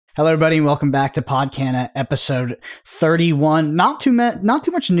Hello, everybody, and welcome back to Podcana, episode 31. Not too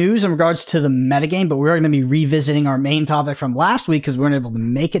much news in regards to the metagame, but we're going to be revisiting our main topic from last week because we weren't able to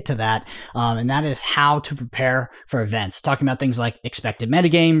make it to that, and that is how to prepare for events. Talking about things like expected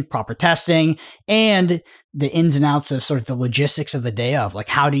metagame, proper testing, and the ins and outs of sort of the logistics of the day of. Like,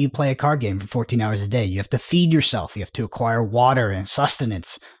 how do you play a card game for 14 hours a day? You have to feed yourself. You have to acquire water and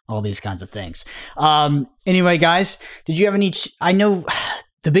sustenance, all these kinds of things. Anyway, guys, did you have any... I know...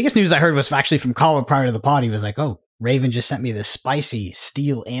 The biggest news I heard was actually from Kawa prior to the pod. He was like, oh, Raven just sent me this spicy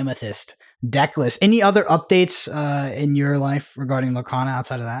steel amethyst deck list. Any other updates in your life regarding Lorcana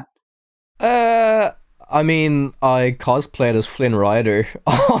outside of that? I mean, I cosplayed as Flynn Rider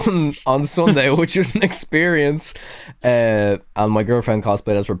on Sunday, which was an experience. And my girlfriend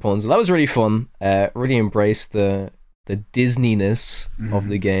cosplayed as Rapunzel. That was really fun. Really embraced the Disneyness of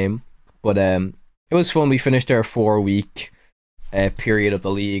the game. But it was fun. We finished our 4-week period of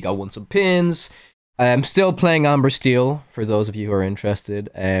the league. I won some pins. I'm still playing Amber Steel for those of you who are interested.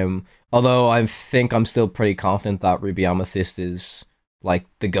 Although I think I'm still pretty confident that Ruby Amethyst is like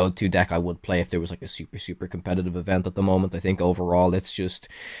the go-to deck I would play if there was like a super competitive event at the moment. I think overall it's just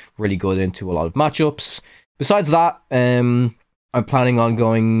really good into a lot of matchups. Besides that, I'm planning on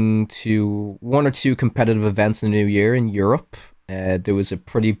going to 1 or 2 competitive events in the new year in Europe. There was a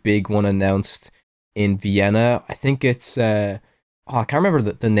pretty big one announced in Vienna. I think it's I can't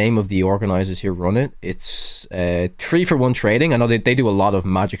remember the name of the organizers who run it. It's 3-for-1 trading. I know they do a lot of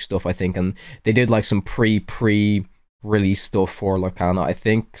Magic stuff, I think, and they did like some pre-release stuff for Lorcana. I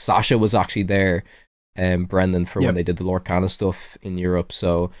think Sasha was actually there, Brendan, for when they did the Lorcana stuff in Europe.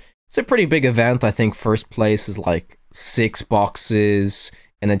 So it's a pretty big event. I think first place is like 6 boxes,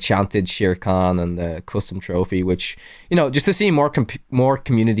 an enchanted Shere Khan, and the custom trophy, which, you know, just to see more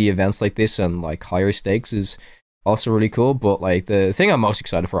community events like this and like higher stakes is also really cool. But like the thing I'm most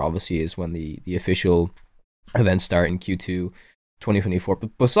excited for obviously is when the official events start in Q2 2024.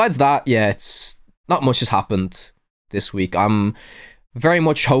 But besides that, yeah, it's not much has happened this week. I'm very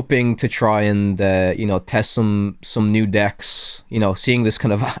much hoping to try and you know, test some new decks. You know, seeing this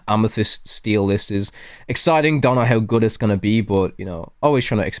kind of Amethyst Steel list is exciting. Don't know how good it's gonna be, but you know, always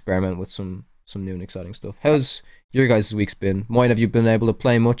trying to experiment with some new and exciting stuff. How's your guys' week's been? Moyen, have you been able to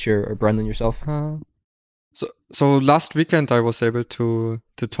play much, or Brendan yourself? So last weekend I was able to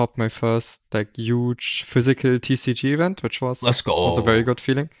top my first like huge physical TCG event, which was a very good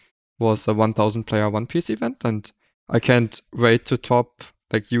feeling. Was a 1,000 player One Piece event, and I can't wait to top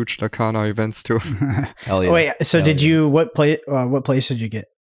like huge Lorcana events too. Hell yeah! Wait, so did you what place did you get?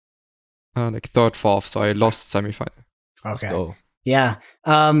 Like 3rd, 4th, so I lost semifinal. Okay. Yeah.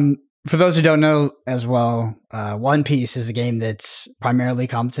 For those who don't know as well, One Piece is a game that's primarily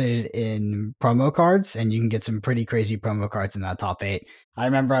compensated in promo cards, and you can get some pretty crazy promo cards in that top 8. I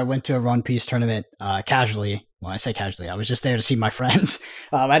remember I went to a One Piece tournament casually. Well, I say casually, I was just there to see my friends.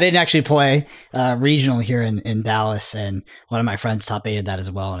 I didn't actually play regional here in Dallas, and one of my friends top 8'd that as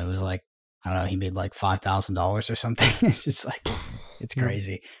well, and it was like, I don't know, he made like $5,000 or something. It's just like, it's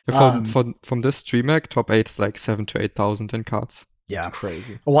crazy. From this DreamHack, top 8 is like 7,000 to 8,000 in cards. Yeah,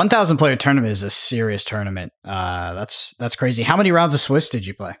 crazy. A 1,000 player tournament is a serious tournament. That's crazy. How many rounds of Swiss did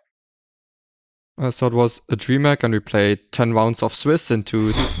you play? So it was a DreamHack, and we played 10 rounds of Swiss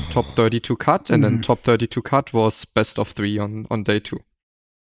into top 32 cut, and then top 32 cut was best of 3 on day 2.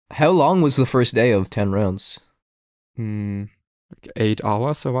 How long was the first day of 10 rounds? Like 8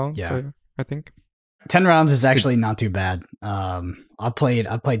 hours around. Yeah, I think 10 rounds is actually not too bad. I played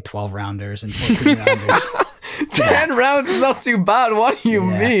 12 rounders and 14 rounders. 10 rounds is not too bad. What do you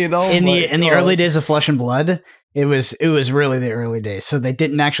mean? Oh, in the early days of Flesh and Blood, it was really the early days. So they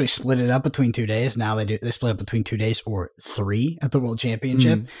didn't actually split it up between 2 days. Now they do. They split up between 2 days or 3 at the World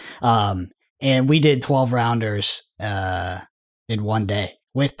Championship. And we did 12 rounders in 1 day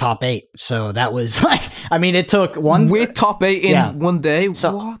with top 8. So that was like, I mean, it took one with top 8 in 1 day.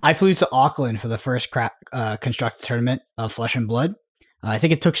 So what? I flew to Auckland for the first constructed tournament of Flesh and Blood. I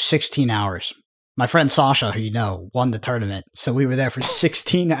think it took 16 hours. My friend Sasha, who you know, won the tournament. So we were there for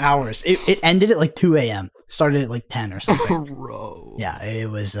 16 hours. It ended at like 2 a.m. Started at like 10 or something. Bro. Yeah, it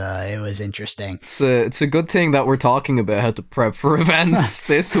was interesting. It's a good thing that we're talking about how to prep for events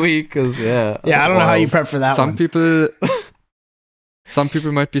this week, because I don't know how you prep for that. Some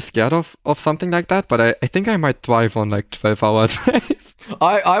people might be scared of something like that, but I think I might thrive on like 12-hour days.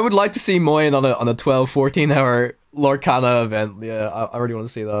 I would like to see Moyen on a 12-14 hour Lorcana event. Yeah, I really want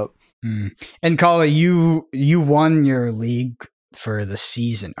to see that. And Kawa, you won your league for the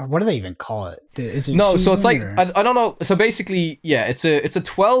season. Or what do they even call it? No, so it's like I don't know. So basically, yeah, it's a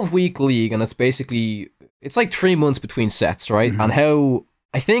 12-week league, and it's like 3 months between sets, right? And how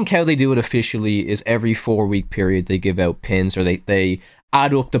I think how they do it officially is every 4-week period they give out pins, or they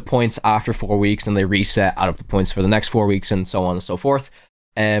add up the points after 4 weeks and they reset, add up the points for the next 4 weeks, and so on and so forth.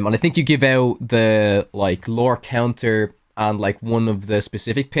 And I think you give out the like lore counter and like one of the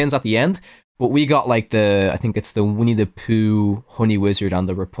specific pins at the end. But we got like I think it's the Winnie the Pooh, Honey Wizard, and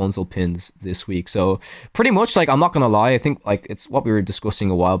the Rapunzel pins this week. So pretty much, like, I'm not gonna lie, I think like it's what we were discussing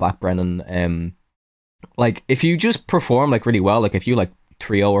a while back, Brennan. Like if you just perform like really well, like if you like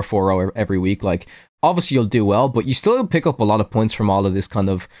 3-0 or 4-0 every week, like obviously you'll do well, but you still pick up a lot of points from all of this kind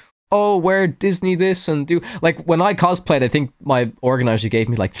of, oh, wear Disney this and do, like when I cosplayed, I think my organizer gave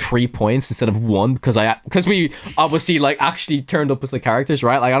me like 3 points instead of 1 because we obviously like actually turned up as the characters,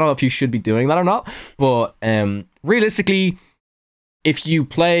 right? Like I don't know if you should be doing that or not, but realistically, if you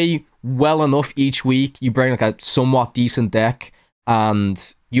play well enough each week, you bring like a somewhat decent deck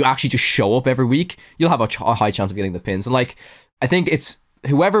and you actually just show up every week, you'll have a high chance of getting the pins. And like I think it's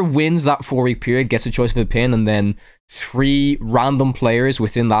whoever wins that 4-week period gets a choice of a pin, and then 3 random players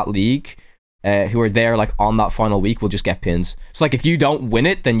within that league who are there like on that final week will just get pins. So like if you don't win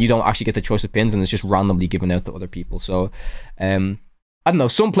it, then you don't actually get the choice of pins, and it's just randomly given out to other people. So I don't know,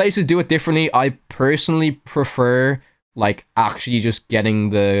 some places do it differently. I personally prefer like actually just getting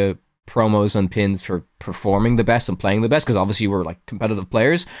the promos and pins for performing the best and playing the best, because obviously we're like competitive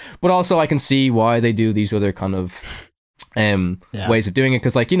players, but also I can see why they do these other kind of ways of doing it,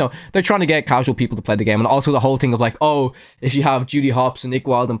 because like, you know, they're trying to get casual people to play the game. And also the whole thing of like, oh, if you have Judy Hopps and Nick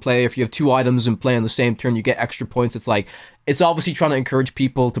Wilde in play, if you have 2 items in play on the same turn, you get extra points. It's like, it's obviously trying to encourage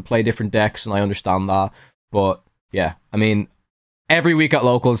people to play different decks, and I understand that. But yeah, I mean, every week at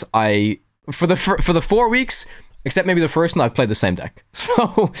locals, for the 4 weeks, except maybe the first one, I played the same deck.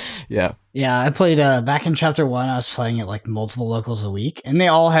 So yeah I played back in chapter 1, I was playing at like multiple locals a week, and they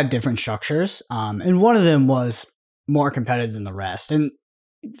all had different structures, and one of them was more competitive than the rest, and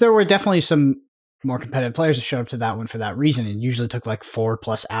there were definitely some more competitive players that showed up to that one for that reason. It usually took like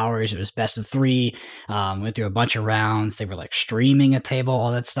 4+ hours. It was best of 3, went through a bunch of rounds. They were like streaming a table,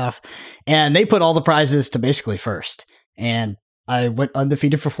 all that stuff, and they put all the prizes to basically first, and I went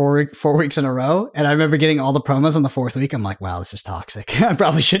undefeated for 4 weeks in a row, and I remember getting all the promos on the 4th week. I'm like, wow, this is toxic. I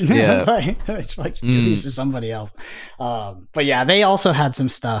probably shouldn't have. I should do these to somebody else. But yeah, they also had some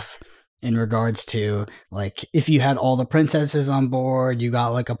stuff in regards to like if you had all the princesses on board, you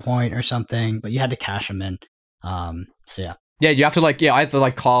got like a point or something, but you had to cash them in. So yeah. Yeah, you have to like, I had to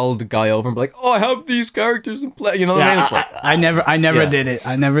like call the guy over and be like, oh, I have these characters in play. You know what I mean? It's like, I never did it.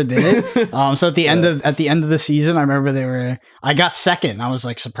 I never did it. So at the end of the season, I remember I got second. I was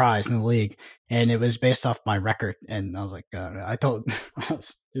like surprised in the league, and it was based off my record. And I was like, it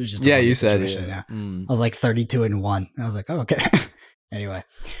was just you said it. Yeah. I was like 32-1. I was like, oh, okay. Anyway,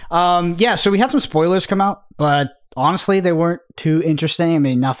 so we had some spoilers come out, but honestly, they weren't too interesting. I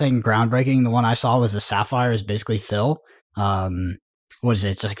mean, nothing groundbreaking. The one I saw was the Sapphire is basically Phil. What is it?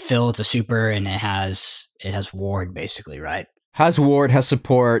 It's like Phil, it's a super, and it has ward basically, right? Has ward, has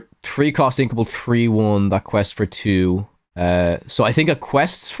support, 3 cost inkable, 3/1, that quest for 2. So I think it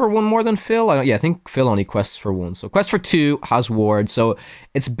quests for 1 more than Phil. I think Phil only quests for 1. So quest for 2, has ward, so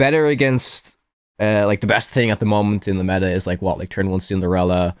it's better against like the best thing at the moment in the meta is like what, like turn 1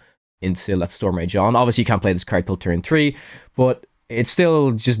 Cinderella into Let's Storm Rage On. Obviously you can't play this card till turn 3, but it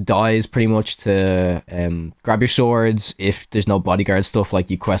still just dies pretty much to grab your swords. If there's no bodyguard stuff, like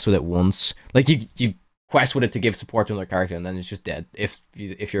you quest with it once, like you quest with it to give support to another character, and then it's just dead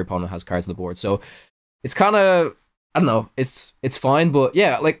if your opponent has cards on the board. So it's kind of, I don't know, it's fine, but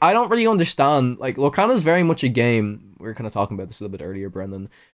yeah, like I don't really understand. Like Lorcana is very much a game, we were kind of talking about this a little bit earlier, Brendan,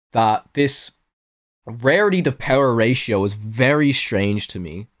 that this rarity to power ratio is very strange to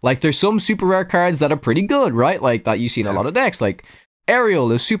me. Like there's some super rare cards that are pretty good, right? Like that you see in a lot of decks, like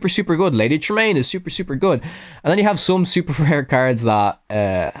Ariel is super good, Lady Tremaine is super good, and then you have some super rare cards that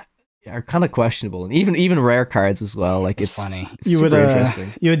are kind of questionable, and even rare cards as well. Like it's funny. Super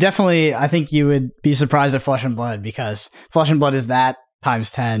interesting. You would definitely, I think you would be surprised at Flesh and Blood, because Flesh and Blood is that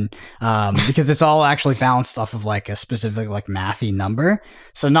times 10, because it's all actually balanced off of like a specific like mathy number.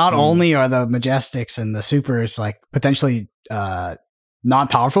 So not only are the Majestics and the Supers like potentially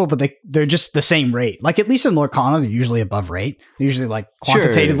not powerful, but they're just the same rate. Like at least in Lorcana, they're usually above rate. They're usually like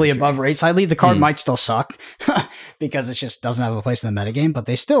quantitatively above rate slightly. The card might still suck because it just doesn't have a place in the metagame, but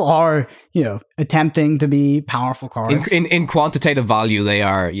they still are, you know, attempting to be powerful cards. In quantitative value, they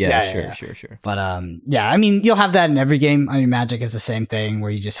are. Sure. But I mean, you'll have that in every game. I mean, Magic is the same thing,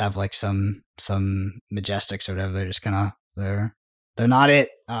 where you just have like some Majestics or whatever. They're just kind of they're They're not it.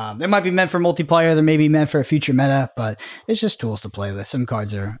 They might be meant for multiplayer. They may be meant for a future meta, but it's just tools to play with. Some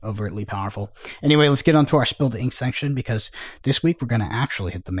cards are overtly powerful. Anyway, let's get on to our Spill the Ink section because this week we're going to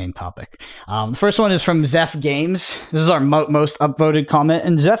actually hit the main topic. The first one is from Zeph Games. This is our most upvoted comment.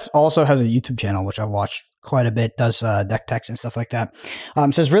 And Zeph also has a YouTube channel, which I watch quite a bit, does deck techs and stuff like that.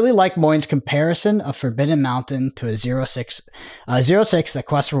 Says, really like Moyen's comparison of Forbidden Mountain to a 0-6 that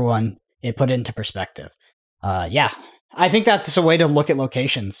Quest for One. It put it into perspective. Yeah. I think that's a way to look at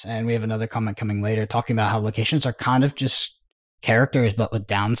locations. And we have another comment coming later talking about how locations are kind of just characters, but with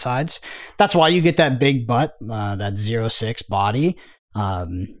downsides. That's why you get that big butt, that 0-6 body.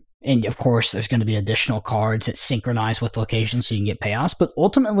 And of course, there's going to be additional cards that synchronize with locations so you can get payoffs. But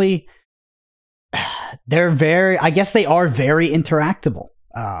ultimately, they're I guess they are very interactable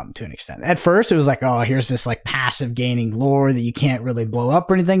to an extent. At first, it was like, oh, here's this like passive gaining lore that you can't really blow up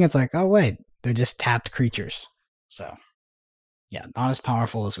or anything. It's like, oh, wait, they're just tapped creatures. So, yeah, not as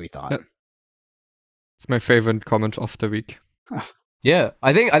powerful as we thought. Yep. It's my favorite comment of the week. Yeah,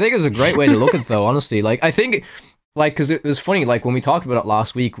 I think it's a great way to look at it, though, honestly. Like, I think, like, because it was funny, like, when we talked about it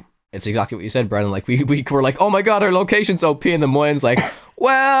last week, it's exactly what you said, Brennan. Like, we were like, oh my god, our location's OP, and the Moyen's like,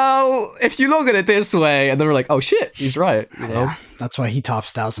 well, if you look at it this way, and then we're like, oh shit, he's right. You know? Yeah, that's why he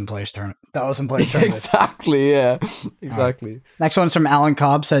tops 1,000 players tournament. Exactly, yeah. Exactly. Right. Next one's from Alan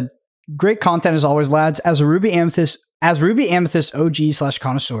Cobb, said, great content as always, lads. As Ruby Amethyst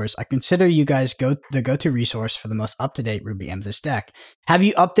OG/connoisseurs, I consider you guys the go-to resource for the most up-to-date Ruby Amethyst deck. Have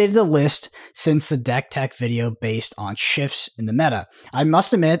you updated the list since the deck tech video based on shifts in the meta? I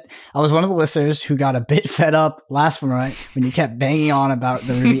must admit, I was one of the listeners who got a bit fed up last one, right, when you kept banging on about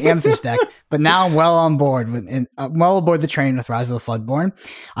the Ruby Amethyst deck, but now I'm well on board well aboard the train with Rise of the Floodborn.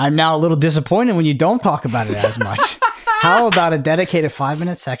 I'm now a little disappointed when you don't talk about it as much. How about a dedicated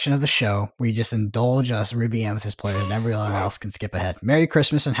 5-minute section of the show where you just indulge us Ruby Amethyst players and everyone else can skip ahead? Merry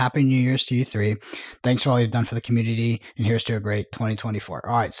Christmas and Happy New Year's to you three. Thanks for all you've done for the community, and here's to a great 2024.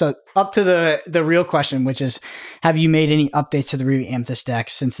 All right, so up to the real question, which is, have you made any updates to the Ruby Amethyst deck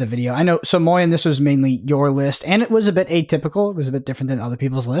since the video? I know, so Moyen, this was mainly your list, and it was a bit atypical. It was a bit different than other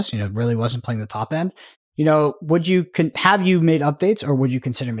people's lists. You know, it really wasn't playing the top end. You know, have you made updates, or would you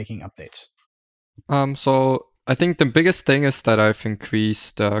consider making updates? So I think the biggest thing is that I've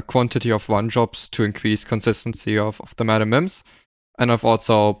increased the quantity of one-drops to increase consistency of the meta mims. And I've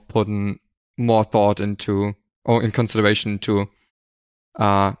also put more thought into, or in consideration to,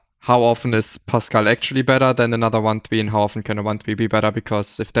 how often is Pascal actually better than another 1-3 and how often can a 1-3 be better,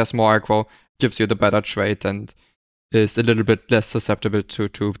 because if there's more aggro, it gives you the better trade and is a little bit less susceptible to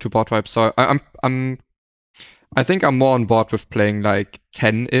bot vibes. So I think I'm more on board with playing like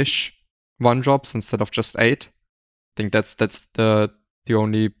 10-ish one-drops instead of just 8. I think that's the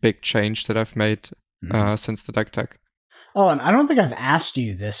only big change that I've made since the deck tech. Oh, and I don't think I've asked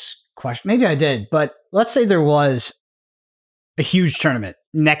you this question. Maybe I did, but let's say there was a huge tournament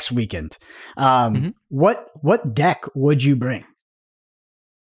next weekend. What deck would you bring?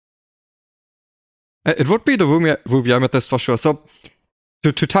 It would be the Ruby Amethyst for sure. So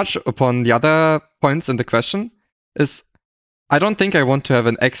to touch upon the other points in the question is, I don't think I want to have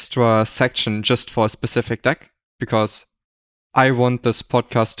an extra section just for a specific deck, because I want this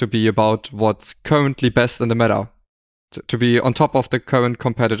podcast to be about what's currently best in the meta, to be on top of the current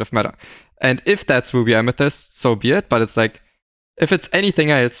competitive meta. And if that's Ruby Amethyst, so be it. But it's like, if it's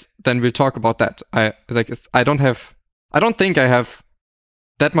anything else, then we'll talk about that. I don't think I have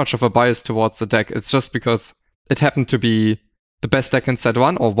that much of a bias towards the deck. It's just because it happened to be the best deck in set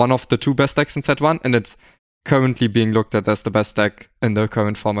 1, or one of the 2 best decks in set 1, and it's currently being looked at as the best deck in the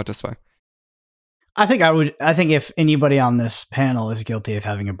current format as well. I think if anybody on this panel is guilty of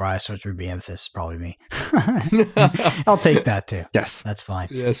having a bias towards Ruby Amethyst, it's probably me. I'll take that too. Yes. That's fine.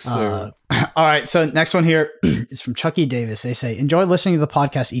 Yes, sir. All right. So next one here is from Chucky Davis. They say, enjoy listening to the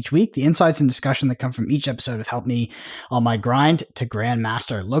podcast each week. The insights and discussion that come from each episode have helped me on my grind to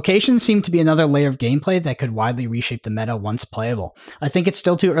Grandmaster. Locations seem to be another layer of gameplay that could widely reshape the meta once playable. I think it's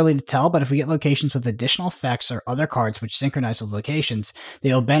still too early to tell, but if we get locations with additional effects or other cards which synchronize with locations,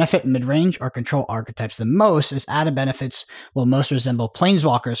 they'll benefit mid-range or control archetypes the most, as added benefits will most resemble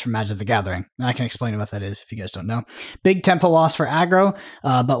planeswalkers from Magic the Gathering. And I can explain what that is if you guys don't know. Big tempo loss for aggro,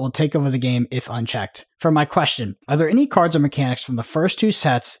 but will take over the game if unchecked. For my question, are there any cards or mechanics from the first 2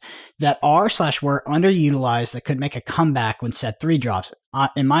 sets that are/were underutilized that could make a comeback when set 3 drops?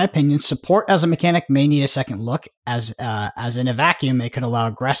 In my opinion, support as a mechanic may need a second look, as in a vacuum, it could allow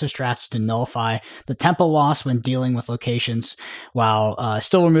aggressive strats to nullify the tempo loss when dealing with locations while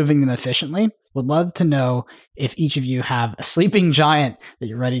still removing them efficiently. Would love to know if each of you have a sleeping giant that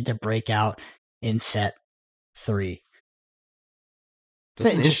you're ready to break out in set 3.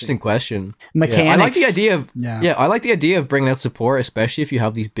 That's an interesting question. Mechanics. Yeah, I like the idea of I like the idea of bringing out support, especially if you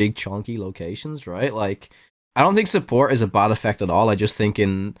have these big chunky locations, right? Like, I don't think support is a bad effect at all. I just think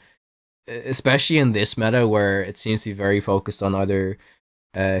especially in this meta where it seems to be very focused on either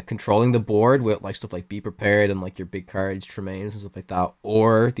controlling the board with like stuff like Be Prepared and like your big cards, Tremaines and stuff like that,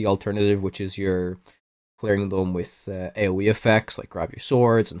 or the alternative, which is your clearing them with AoE effects like Grab Your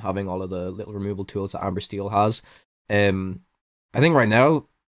Swords and having all of the little removal tools that Amber Steel has. I think right now,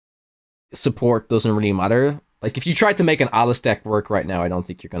 support doesn't really matter. Like, if you tried to make an Alice deck work right now, I don't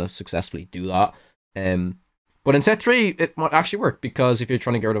think you're going to successfully do that. But in set 3, it might actually work, because if you're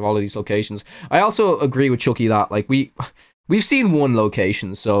trying to get rid of all of these locations. I also agree with Chucky that, like, we've seen one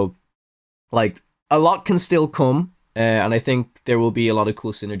location, so, like, a lot can still come, and I think there will be a lot of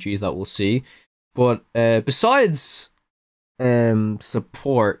cool synergies that we'll see. But besides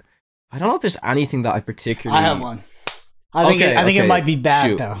support, I don't know if there's anything that I particularly... I have one. I think it might be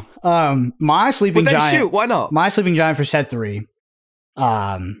bad, though. My Sleeping Giant... shoot, why not? My Sleeping Giant for set 3.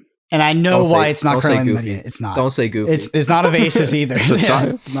 And I know why it's not currently Goofy. It's not. Don't say Goofy. It's not evasives either.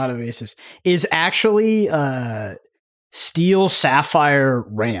 It's not evasives. Is actually Steel Sapphire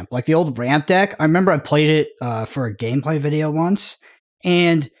Ramp. Like the old Ramp deck. I remember I played it for a gameplay video once,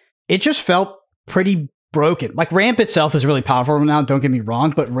 and it just felt pretty broken. Like Ramp itself is really powerful now, don't get me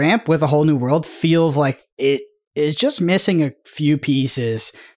wrong, but Ramp with a whole new world feels like it is just missing a few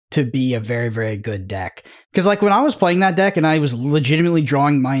pieces to be a very, very good deck. Because like when I was playing that deck and I was legitimately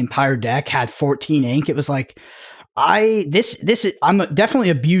drawing my entire deck, had 14 ink, it was like, I'm definitely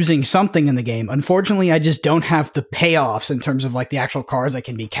abusing something in the game. Unfortunately, I just don't have the payoffs in terms of like the actual cards I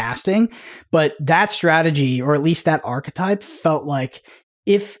can be casting. But that strategy, or at least that archetype, felt like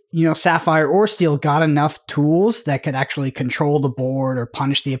if, Sapphire or Steel got enough tools that could actually control the board or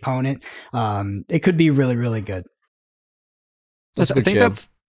punish the opponent, it could be really, really good. I think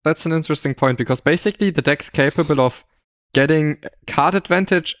that's an interesting point, because basically the deck's capable of getting card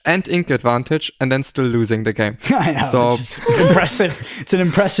advantage and ink advantage and then still losing the game. I know, so impressive. It's an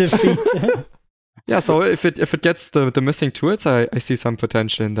impressive feat. Yeah, so if it gets the missing tools, I see some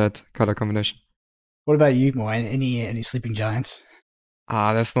potential in that color combination. What about you, Moyen? Any Sleeping Giants?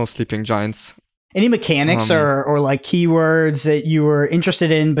 There's no Sleeping Giants. Any mechanics or like keywords that you were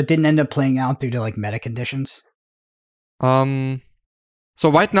interested in but didn't end up playing out due to like meta conditions? So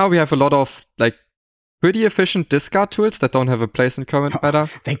right now we have a lot of like pretty efficient discard tools that don't have a place in current meta.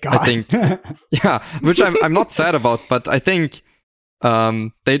 Thank God. I think, yeah, which I'm not sad about, but I think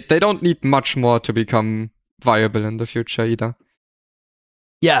they don't need much more to become viable in the future either.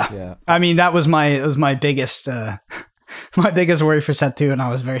 Yeah. I mean, that was my biggest my biggest worry for set 2, and I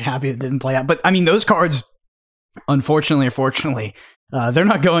was very happy it didn't play out. But I mean, those cards, unfortunately or fortunately, they're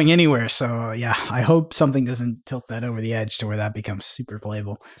not going anywhere. So yeah, I hope something doesn't tilt that over the edge to where that becomes super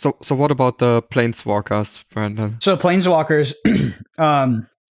playable. So what about the Planeswalkers, Brandon? So Planeswalkers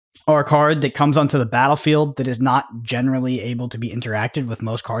are a card that comes onto the battlefield that is not generally able to be interacted with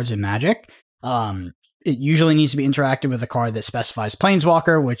most cards in Magic. It usually needs to be interacted with a card that specifies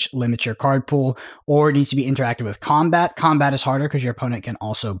Planeswalker, which limits your card pool, or it needs to be interacted with combat. Combat is harder because your opponent can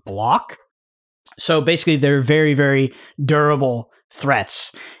also block. So basically, they're very, very durable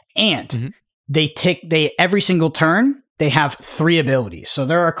threats. And they every single turn, they have 3 abilities. So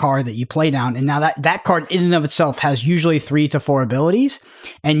they're a card that you play down, and now that card in and of itself has usually 3 to 4 abilities,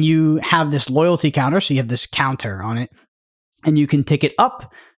 and you have this loyalty counter, so you have this counter on it, and you can tick it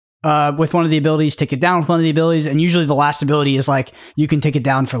up with one of the abilities, tick it down with one of the abilities, and usually the last ability is like you can tick it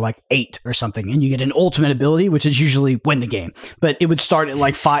down for like 8 or something, and you get an ultimate ability, which is usually win the game. But it would start at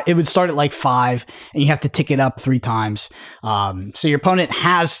like 5. It would start at like 5, and you have to tick it up 3 times. So your opponent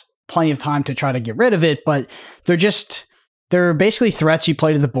has plenty of time to try to get rid of it, but they're basically threats you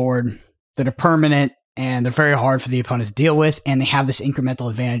play to the board that are permanent, and they're very hard for the opponent to deal with, and they have this incremental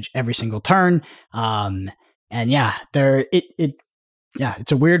advantage every single turn. And yeah,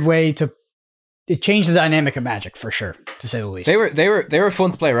 it's a weird way it changed the dynamic of Magic for sure, to say the least. They were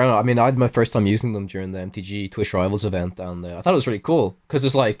fun to play around. I mean, I had my first time using them during the MTG Twitch Rivals event, and I thought it was really cool because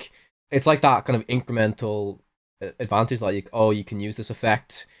it's like that kind of incremental advantage. Like, you can use this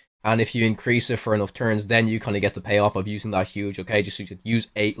effect, and if you increase it for enough turns, then you kind of get the payoff of using that huge. Okay, just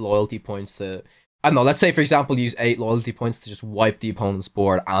use 8 loyalty points to. I don't know, let's say, for example, use 8 loyalty points to just wipe the opponent's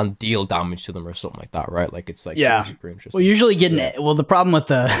board and deal damage to them or something like that, right? Like, it's like super interesting. Well, usually the problem with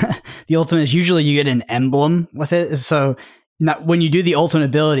the ultimate is usually you get an emblem with it. So when you do the ultimate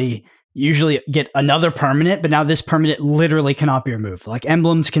ability, you usually get another permanent, but now this permanent literally cannot be removed. Like,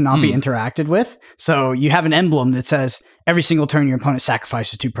 emblems cannot be interacted with. So you have an emblem that says every single turn your opponent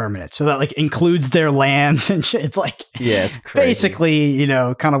sacrifices 2 permanents. So that like includes their lands and shit. It's like, yeah, it's crazy. Basically, you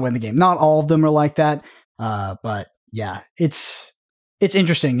know, kind of win the game. Not all of them are like that. But yeah, it's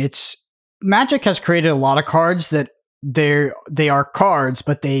interesting. Magic has created a lot of cards that they are cards,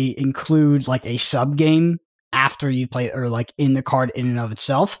 but they include like a sub game after you play, or like in the card in and of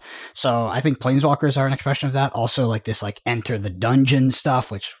itself. So I think Planeswalkers are an expression of that. Also like this like enter the dungeon stuff,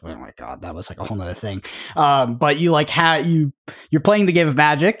 which, oh my god, that was like a whole nother thing. But you like you're playing the game of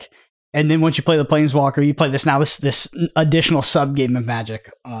Magic, and then once you play the Planeswalker, you play this additional sub game of Magic,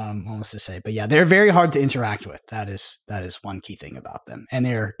 almost to say. But yeah, they're very hard to interact with. That is one key thing about them, and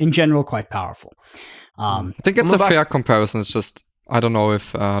they're in general quite powerful. I think it's a fair comparison. It's just I don't know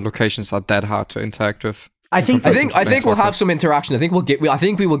if locations are that hard to interact with. I think we'll have some interaction. I think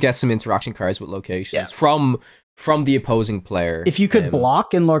we will get some interaction cards with locations from the opposing player. If you could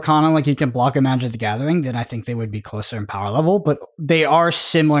block in Lorcana, like you can block a Magic the Gathering, then I think they would be closer in power level. But they are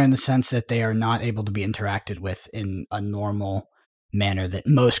similar in the sense that they are not able to be interacted with in a normal manner that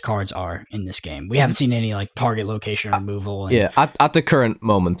most cards are in this game. We haven't seen any like target location removal. And, at the current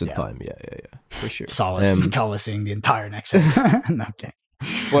moment in time. Yeah, for sure. Solace and Kawa seeing the entire Nexus. Okay.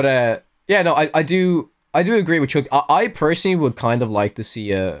 But I do agree with Chuck. I personally would kind of like to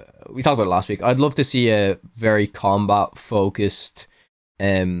see we talked about it last week. I'd love to see a very combat focused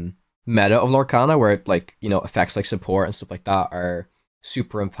meta of Lorcana where it, like, you know, effects like support and stuff like that are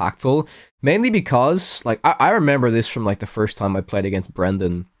super impactful. Mainly because like I remember this from like the first time I played against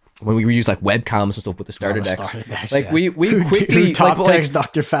Brendan when we used like webcams and stuff with the starter decks. Like we quickly who top decks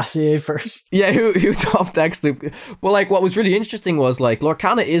Dr. Fassier first. Yeah, who top decks the. Well, like what was really interesting was like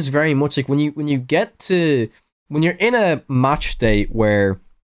Lorcana is very much like when you're in a match state where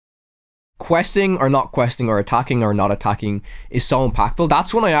questing or not questing or attacking or not attacking is so impactful.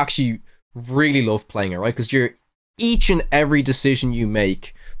 That's when I actually really love playing it, right? Because each and every decision you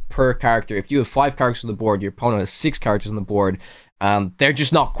make per character. If you have 5 characters on the board, your opponent has 6 characters on the board. They're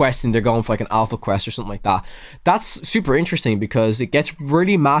just not questing, they're going for like an alpha quest or something like that. That's super interesting because it gets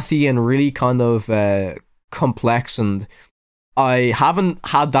really mathy and really kind of complex, and I haven't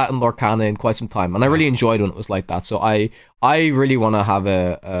had that in Lorcana in quite some time, and I really enjoyed when it was like that. So I really want to have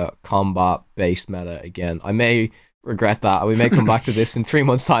a combat based meta again. I may regret that. We may come back to this in 3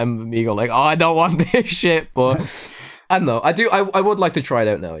 months time and me go like, oh, I don't want this shit, but I don't know. I would like to try it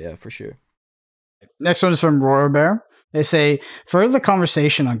out now, yeah, for sure. Next one is from Roar Bear. They say, further the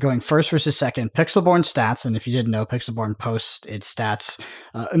conversation on going first versus second, Pixelborn stats, and if you didn't know, Pixelborn posts its stats,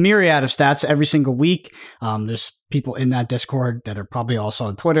 a myriad of stats every single week. There's people in that Discord that are probably also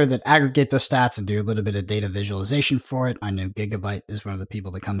on Twitter that aggregate those stats and do a little bit of data visualization for it. I know Gigabyte is one of the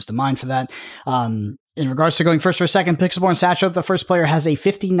people that comes to mind for that. In regards to going first or second, Pixelborn stats show the first player has a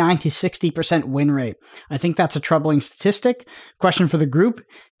 59 to 60% win rate. I think that's a troubling statistic. Question for the group.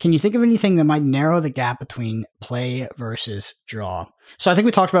 Can you think of anything that might narrow the gap between play versus draw? So I think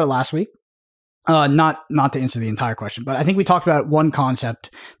we talked about it last week. Not to answer the entire question, but I think we talked about one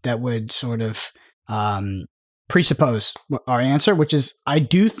concept that would sort of presuppose our answer, which is I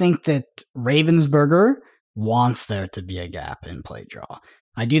do think that Ravensburger wants there to be a gap in play draw.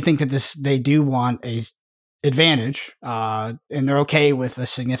 I do think that they do want a advantage, and they're okay with a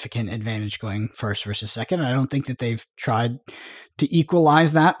significant advantage going first versus second. I don't think that they've tried to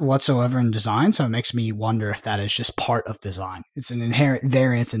equalize that whatsoever in design, so it makes me wonder if that is just part of design. It's an inherent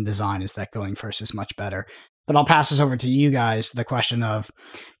variance in design, is that going first is much better. But I'll pass this over to you guys, the question of,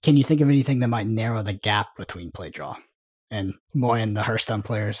 can you think of anything that might narrow the gap between play draw? And Moyen, the Hearthstone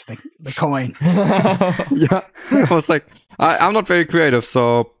players, the coin. Yeah, I was like, I'm not very creative,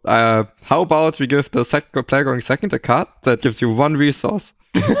 so how about we give the second player going second a card that gives you 1 resource,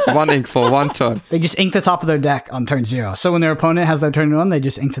 1 ink for 1 turn. They just ink the top of their deck on turn 0. So when their opponent has their turn 1, they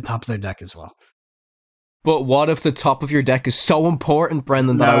just ink the top of their deck as well. But what if the top of your deck is so important,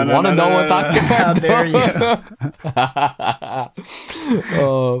 Brendan, that I want to know what that card How dare you?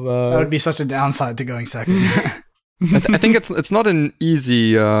 Oh, man. That would be such a downside to going second. I think it's not an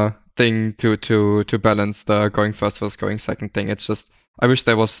easy thing to balance the going first versus going second thing. It's just I wish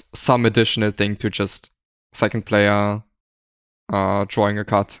there was some additional thing to just second player drawing a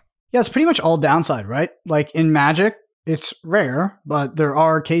card. Yeah, it's pretty much all downside, right? Like in Magic, it's rare, but there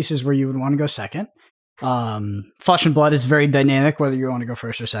are cases where you would want to go second. Flesh and Blood is very dynamic, whether you want to go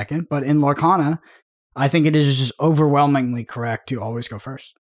first or second. But in Lorcana, I think it is just overwhelmingly correct to always go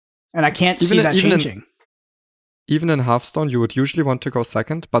first. And I can't see that changing. Even in Hearthstone, you would usually want to go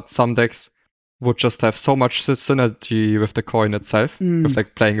second, but some decks would just have so much synergy with the coin itself, with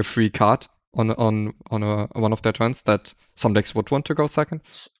like playing a free card on one of their turns that some decks would want to go second.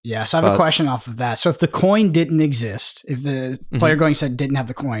 Yeah, so I have a question off of that. So if the coin didn't exist, if the player going second didn't have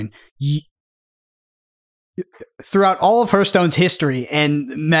the coin, throughout all of Hearthstone's history and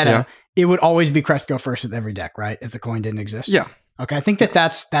meta, it would always be correct to go first with every deck, right? If the coin didn't exist. Yeah. Okay, I think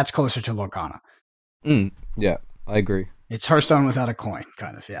that's closer to Lorcana. Yeah, I agree. It's Hearthstone without a coin,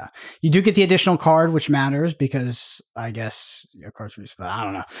 kind of, yeah. You do get the additional card, which matters because I guess your cards are, but I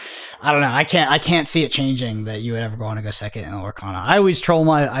don't know. I can't see it changing that you would ever want to go second in Lorcana. I always troll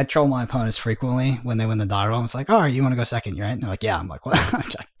my opponents frequently when they win the die roll. It's like, oh, you want to go second, right? And they're like, yeah. I'm like, what? I'm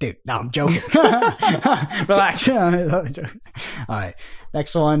like, dude, no, I'm joking. Relax. All right.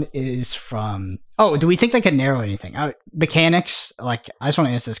 Next one is from. Oh, do we think they could narrow anything? Mechanics, like, I just want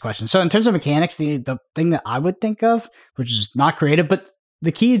to answer this question. So in terms of mechanics, the thing that I would think of, which is not creative, but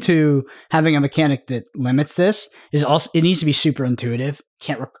the key to having a mechanic that limits this is also, it needs to be super intuitive.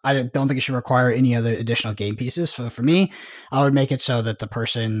 I don't think it should require any other additional game pieces. So for me, I would make it so that the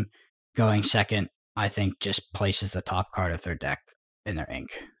person going second, I think, just places the top card of their deck in their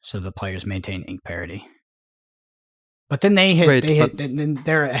ink. So the players maintain ink parity. But then then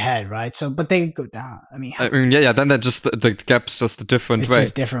they're ahead, right? So, but they go down. I mean, then the gap's just a different way.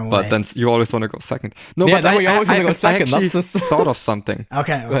 Just different way. But then you always want to go second. No, yeah, but you always want to go second. I actually thought of something.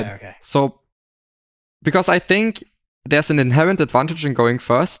 Okay. So, because I think there's an inherent advantage in going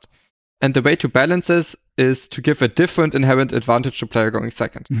first, and the way to balance this is to give a different inherent advantage to player going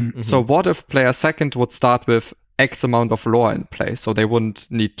second. Mm-hmm. So, what if player second would start with X amount of lore in play? So they wouldn't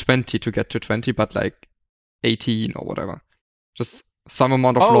need 20 to get to 20, but like 18 or whatever, just some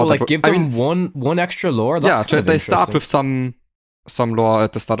amount of lore. Like give them one extra lore. That's they start with some lore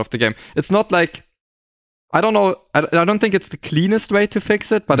at the start of the game. It's not like, I don't know. I don't think it's the cleanest way to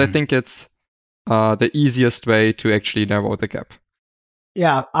fix it, but I think it's the easiest way to actually narrow the gap.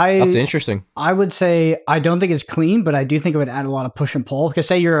 Yeah, that's interesting. I would say I don't think it's clean, but I do think it would add a lot of push and pull. Because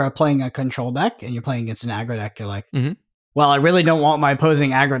say you're playing a control deck and you're playing against an aggro deck, you're like. Well, I really don't want my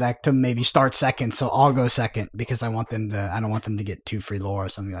opposing aggro deck to maybe start second, so I'll go second because I don't want them to get 2 free lore or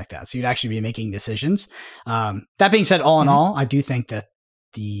something like that. So you'd actually be making decisions. That being said, all in all, I do think that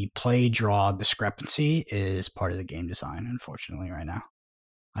the play draw discrepancy is part of the game design, unfortunately, right now.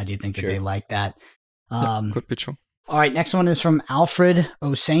 I do think that they like that. Could be true. All right, next one is from Alfred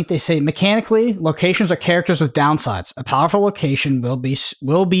O. Saint. They say, mechanically, locations are characters with downsides. A powerful location will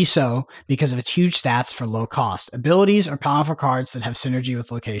be so because of its huge stats for low cost. Abilities are powerful cards that have synergy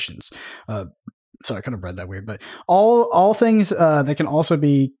with locations. Sorry, I kind of read that weird, but all things that can also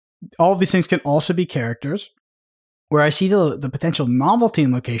be, all of these things can also be characters. Where I see the potential novelty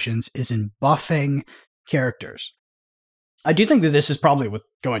in locations is in buffing characters. I do think that this is probably what's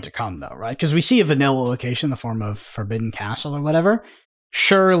going to come, though, right? Because we see a vanilla location in the form of Forbidden Castle or whatever.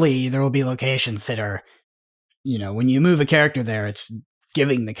 Surely there will be locations that are, when you move a character there, it's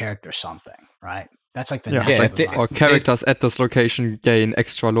giving the character something, right? That's like the or characters at this location gain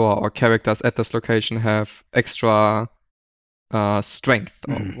extra lore, or characters at this location have extra strength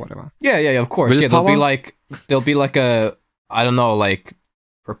or whatever. Yeah, of course. Willpower? There'll be like a, I don't know, like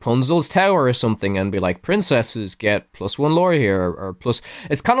Rapunzel's tower or something, and be like, princesses get +1 lore here, or plus.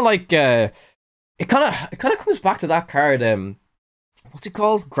 It's kind of like it kind of comes back to that card. What's it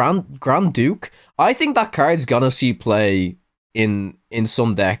called? Grand Duke. I think that card's gonna see play in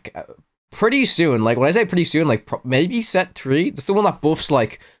some deck pretty soon. Like when I say pretty soon, like maybe set 3. It's the one that buffs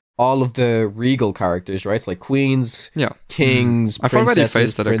like all of the regal characters, right? It's like queens, kings, princesses. I've already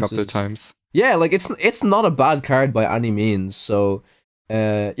faced it a couple of times. Yeah, like it's not a bad card by any means. So.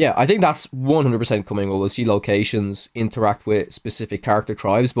 I think that's 100% coming. We'll see locations interact with specific character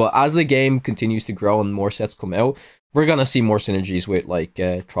tribes, but as the game continues to grow and more sets come out, we're gonna see more synergies with like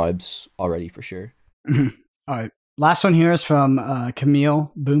tribes already for sure. All right, last one here is from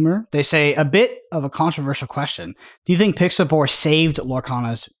Camille Boomer. They say, a bit of a controversial question. Do you think Pixelboard saved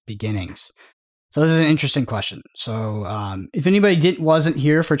Lorcana's beginnings? So this is an interesting question. So if anybody wasn't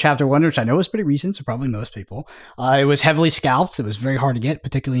here for Chapter 1, which I know was pretty recent, so probably most people, it was heavily scalped. It was very hard to get,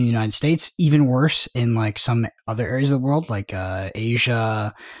 particularly in the United States. Even worse in like some other areas of the world, like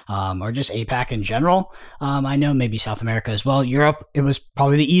Asia or just APAC in general. I know maybe South America as well. Europe, it was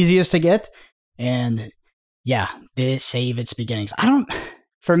probably the easiest to get. And yeah, did it save its beginnings?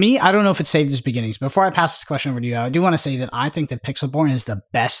 For me, I don't know if it saved its beginnings. Before I pass this question over to you, I do want to say that I think that Pixelborn is the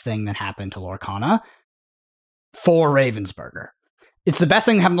best thing that happened to Lorcana for Ravensburger. It's the best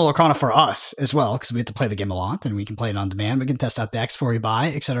thing that happened to Lorcana for us as well, because we have to play the game a lot, and we can play it on demand. We can test out decks before we buy,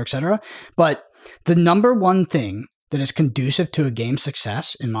 et cetera, et cetera. But the number one thing that is conducive to a game's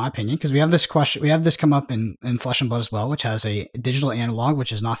success, in my opinion, because we have this question, we have this come up in Flesh and Blood as well, which has a digital analog,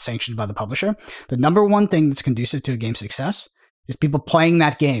 which is not sanctioned by the publisher. The number one thing that's conducive to a game's success is people playing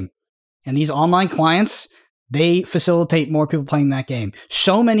that game. And these online clients, they facilitate more people playing that game.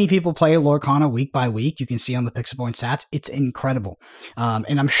 So many people play Lorcana week by week. You can see on the Pixelborn stats. It's incredible.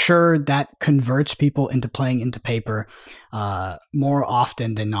 And I'm sure that converts people into playing into paper more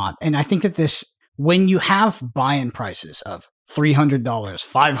often than not. And I think that this, when you have buy-in prices of $300,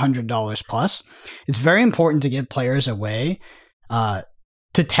 $500 plus, it's very important to give players a way to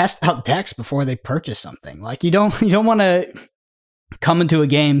test out decks before they purchase something. Like you don't want to come into a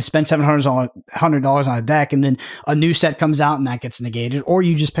game, spend $700 on a deck, and then a new set comes out and that gets negated, or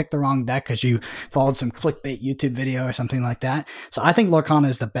you just picked the wrong deck because you followed some clickbait YouTube video or something like that. So I think Lorcana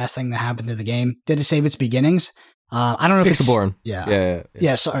is the best thing that happened to the game. Did it save its beginnings? I don't know if Pixelborn.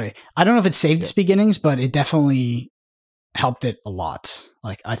 Yeah, sorry. I don't know if it saved its beginnings, but it definitely helped it a lot.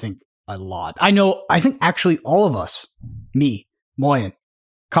 Like, I think a lot. I think actually all of us, me, Moyen,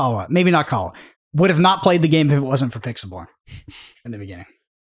 Kawa, maybe not Kawa, would have not played the game if it wasn't for Pixelborn in the beginning.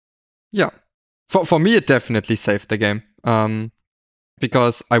 Yeah. For me, it definitely saved the game.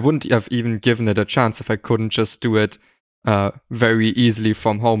 Because I wouldn't have even given it a chance if I couldn't just do it very easily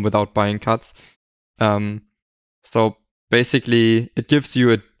from home without buying cards. So basically, it gives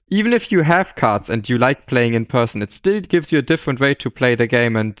you even if you have cards and you like playing in person, it still gives you a different way to play the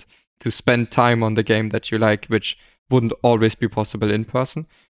game and to spend time on the game that you like, which wouldn't always be possible in person.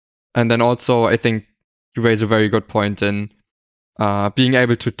 And then also, I think you raise a very good point in being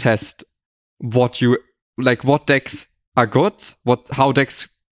able to test what decks are good, how decks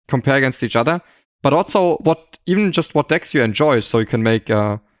compare against each other, but also what decks you enjoy, so you can make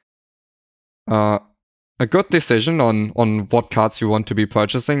a good decision on what cards you want to be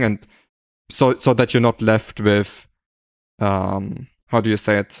purchasing, and so that you're not left with how do you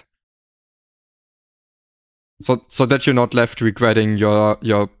say it? So that you're not left regretting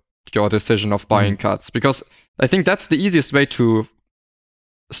your decision of buying cards, because I think that's the easiest way to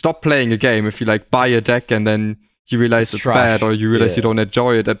stop playing a game. If you buy a deck and then you realize it's bad, or you realize you don't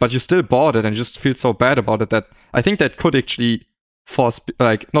enjoy it, but you still bought it and just feel so bad about it, that I think that could actually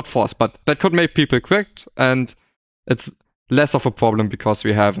that could make people quit, and it's less of a problem because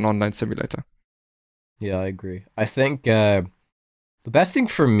we have an online simulator. Yeah, I agree. I think the best thing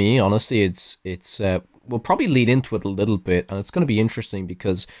for me, honestly, it's we'll probably lead into it a little bit, and it's going to be interesting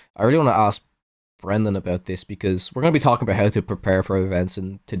because I really want to ask Brendan about this, because we're going to be talking about how to prepare for events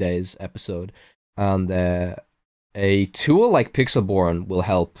in today's episode, and a tool like Pixelborn will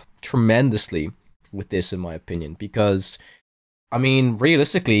help tremendously with this, in my opinion, because I mean,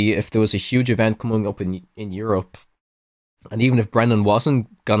 realistically, if there was a huge event coming up in Europe, and even if Brendan wasn't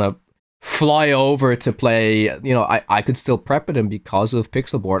gonna fly over to play, I could still prep it, and because of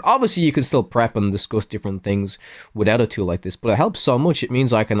Pixelborn, obviously you can still prep and discuss different things without a tool like this, but it helps so much. It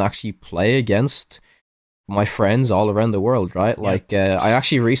means I can actually play against my friends all around the world, right? Yeah. I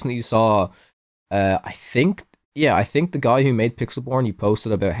actually recently saw, I think the guy who made Pixelborn, he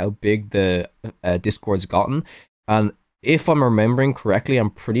posted about how big the Discord's gotten, and if I'm remembering correctly,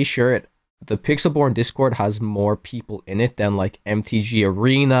 I'm pretty sure the Pixelborn Discord has more people in it than MTG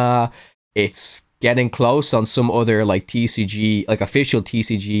Arena. It's getting close on some other TCG, official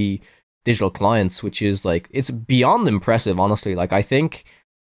TCG digital clients, which is it's beyond impressive, honestly. I think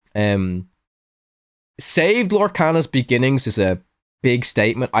saved Lorcana's beginnings is a big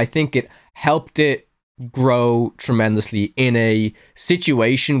statement. I think it helped it grow tremendously in a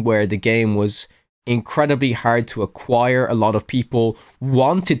situation where the game was incredibly hard to acquire. A lot of people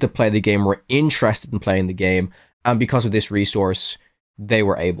wanted to play the game, were interested in playing the game, and because of this resource, they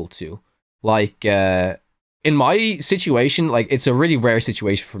were able to. In my situation, it's a really rare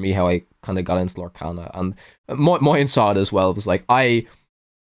situation for me how I kind of got into Lorcana, and Moyen saw it as well. It was I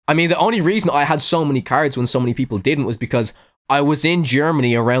mean, the only reason I had so many cards when so many people didn't was because I was in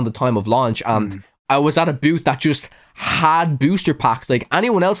Germany around the time of launch, and I was at a booth that just had booster packs.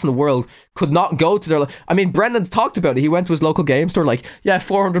 Anyone else in the world could not go to their... I mean, Brendan talked about it. He went to his local game store, yeah,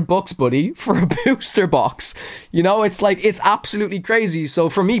 $400, buddy, for a booster box. It's absolutely crazy. So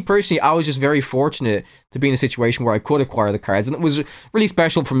for me personally, I was just very fortunate to be in a situation where I could acquire the cards, and it was really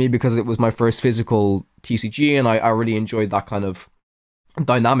special for me because it was my first physical TCG, and I really enjoyed that kind of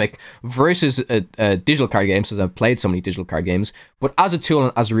dynamic versus digital card games, since I've played so many digital card games. But as a tool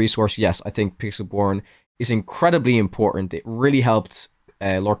and as a resource, yes, I think Pixelborn is incredibly important. It really helped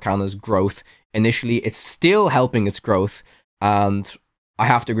Lorcana's growth initially. It's still helping its growth, and I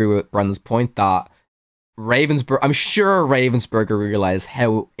have to agree with Brendan's point that I'm sure Ravensburger realized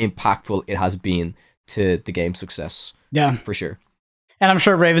how impactful it has been to the game's success. Yeah, for sure. And I'm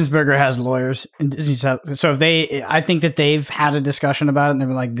sure Ravensburger has lawyers, and so if I think that they've had a discussion about it, and they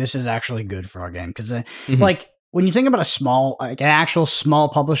were like, "This is actually good for our game," because like when you think about an actual small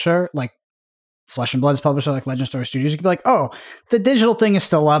publisher like Flesh and Blood's publisher, like Legend Story Studios, you could be like, "Oh, the digital thing is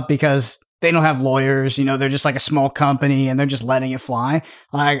still up because they don't have lawyers, they're just like a small company and they're just letting it fly."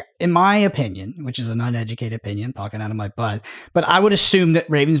 Like, in my opinion, which is an uneducated opinion, talking out of my butt, but I would assume that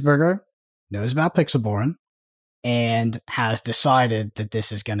Ravensburger knows about Pixelborn and has decided that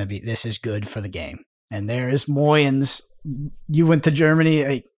this is good for the game. And there is Moyen's. You went to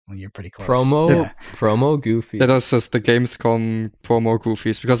Germany. Well, you're pretty close. Promo goofies. That was just the Gamescom promo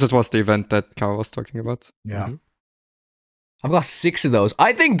goofies, because it was the event that Kawa was talking about. Yeah. I've got 6 of those.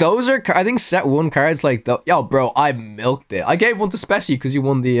 I think set 1 cards like the. Yo, bro, I milked it. I gave one to Speci because you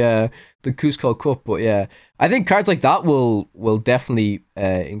won the Cusco Cup. But yeah, I think cards like that will definitely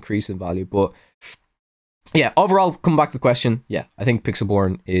increase in value. But yeah, overall, come back to the question. Yeah, I think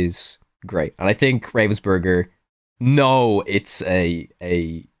Pixelborn is great, and I think Ravensburger, no, it's a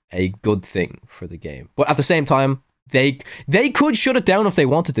good thing for the game. But at the same time, they could shut it down if they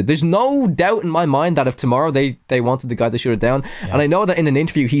wanted to. There's no doubt in my mind that if tomorrow they wanted the guy to shut it down, and I know that in an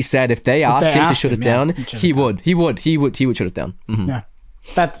interview he said if they asked him to shut it down, he would shut it down.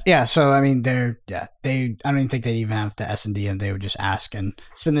 Yeah. So I mean, I don't even think they even have the S&D, and they would just ask, and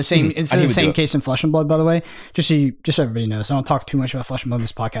it's been the same. It's the same case in Flesh and Blood, by the way. Just so everybody knows, I don't talk too much about Flesh and Blood in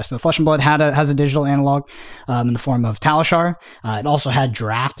this podcast, but Flesh and Blood has a digital analog in the form of Talishar. It also had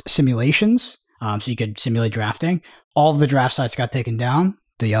draft simulations, so you could simulate drafting. All of the draft sites got taken down.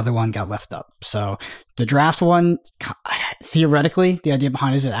 The other one got left up. So the draft one, theoretically, the idea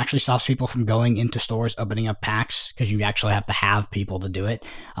behind it is it actually stops people from going into stores, opening up packs, because you actually have to have people to do it.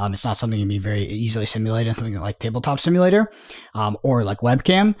 It's not something that can be very easily simulated, something like Tabletop Simulator or like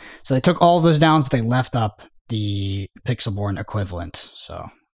Webcam. So they took all of those down, but they left up the Pixelborn equivalent. So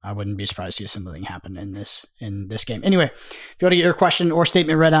I wouldn't be surprised to see something happen in this game. Anyway, if you want to get your question or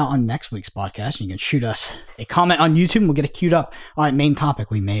statement read out on next week's podcast, you can shoot us a comment on YouTube and we'll get it queued up. All right, main topic.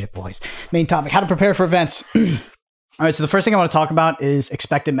 We made it, boys. Main topic, how to prepare for events. All right, so the first thing I want to talk about is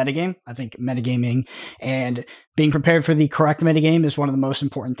expected metagame. I think metagaming and being prepared for the correct metagame is one of the most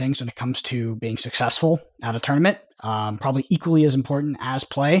important things when it comes to being successful at a tournament. Probably equally as important as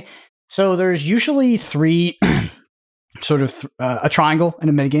play. So there's usually 3... sort of a triangle in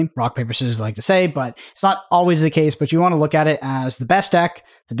a metagame. Rock, paper, scissors, I like to say, but it's not always the case. But you want to look at it as the best deck,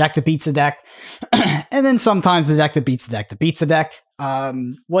 the deck that beats the deck, and then sometimes the deck that beats the deck that beats the deck.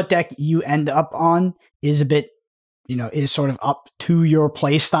 What deck you end up on is a bit, is sort of up to your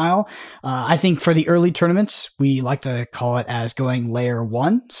play style. I think for the early tournaments, we like to call it as going layer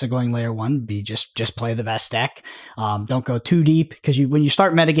 1. So going layer 1 would be just play the best deck. Don't go too deep, because when you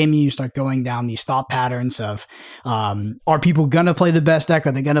start metagaming, you start going down these thought patterns of, are people going to play the best deck?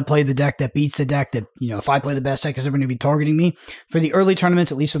 Are they going to play the deck that beats the deck that, if I play the best deck, is everyone going to be targeting me? For the early tournaments,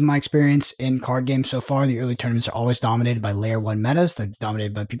 at least with my experience in card games so far, the early tournaments are always dominated by layer 1 metas. They're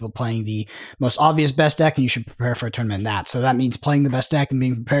dominated by people playing the most obvious best deck, and you should prepare for a tournament in that. So that means playing the best deck and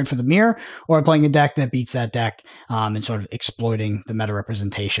being prepared for the mirror, or playing a deck that beats that deck, and sort of exploiting the meta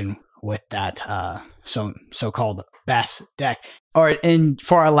representation with that so-called best deck. All right, and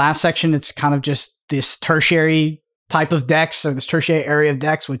for our last section, it's kind of just this tertiary type of decks, or this tertiary area of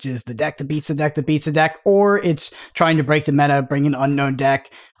decks, which is the deck that beats the deck that beats the deck, or it's trying to break the meta, bring an unknown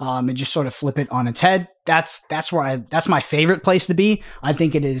deck, and just sort of flip it on its head. That's my favorite place to be. I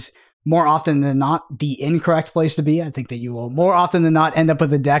think it is more often than not the incorrect place to be. I think that you will more often than not end up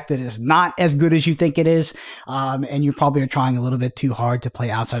with a deck that is not as good as you think it is, and you probably are trying a little bit too hard to play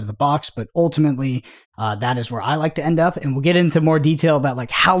outside of the box. But ultimately, that is where I like to end up, and we'll get into more detail about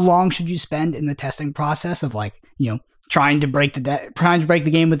like how long should you spend in the testing process of trying to break the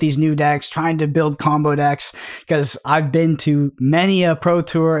game with these new decks, trying to build combo decks, because I've been to many a pro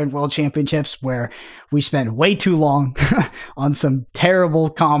tour and world championships where we spend way too long on some terrible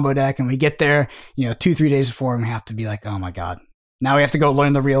combo deck, and we get there, 2-3 days before, and we have to be like, oh my God, now we have to go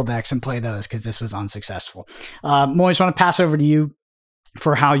learn the real decks and play those because this was unsuccessful. Moy, I just want to pass over to you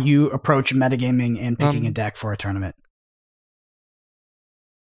for how you approach metagaming and picking a deck for a tournament.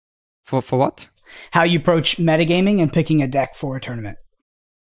 For what? How you approach metagaming and picking a deck for a tournament.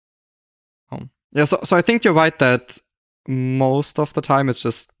 Yeah, so I think you're right that most of the time it's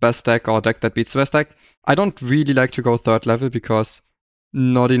just best deck or deck that beats the best deck. I don't really like to go 3rd level because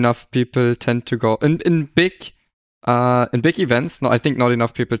not enough people tend to go in big events. No, I think not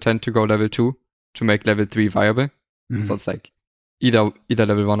enough people tend to go level 2 to make level 3 viable. Mm-hmm. So it's like either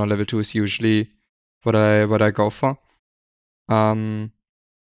level 1 or level 2 is usually what I go for.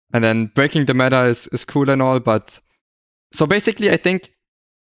 And then breaking the meta is cool and all, but so basically I think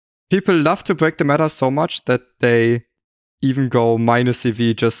people love to break the meta so much that they even go minus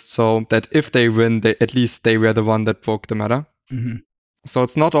EV just so that if they win, at least they were the one that broke the meta. Mm-hmm. So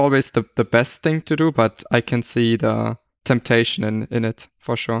it's not always the best thing to do, but I can see the temptation in it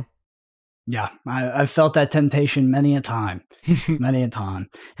for sure. Yeah, I've felt that temptation many a time, many a time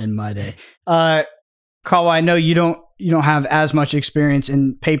in my day. Kawa, I know you don't have as much experience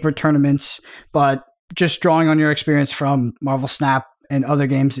in paper tournaments, but just drawing on your experience from Marvel Snap and other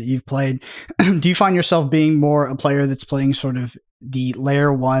games that you've played, do you find yourself being more a player that's playing sort of the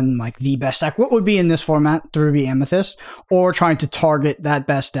layer one, like the best deck? What would be in this format to be Amethyst, or trying to target that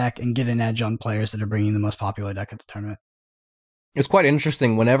best deck and get an edge on players that are bringing the most popular deck at the tournament? It's quite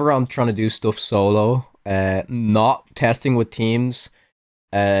interesting. Whenever I'm trying to do stuff solo, not testing with teams,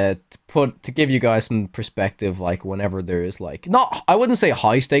 to give you guys some perspective, like whenever there is like, not, I wouldn't say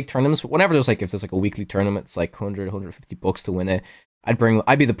high stake tournaments, but whenever there's like, if there's like a weekly tournament, it's like 150 bucks to win it.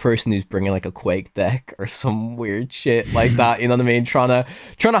 I'd be the person who's bringing like a Quake deck or some weird shit like that, you know what I mean? Trying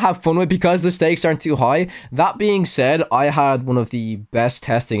to have fun with, because the stakes aren't too high. That being said, I had one of the best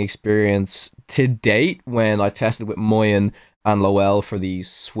testing experience to date when I tested with Moyen and Lowell for the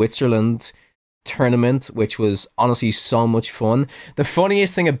Switzerland tournament, which was honestly so much fun. The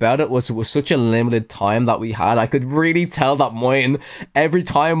funniest thing about it was such a limited time that we had. I could really tell that Moyen, every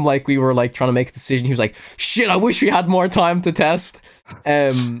time like we were like trying to make a decision, he was like, shit, I wish we had more time to test.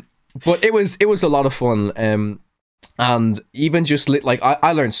 But it was a lot of fun. And even just like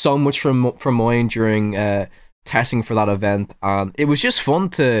I learned so much from Moyen during testing for that event, and it was just fun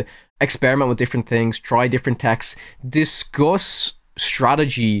to experiment with different things, try different techs, discuss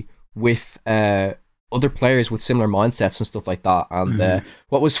strategy with other players with similar mindsets and stuff like that. And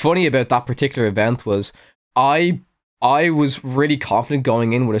what was funny about that particular event was I was really confident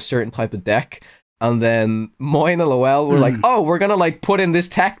going in with a certain type of deck, and then Moyen and Lowell were like, oh, we're gonna like put in this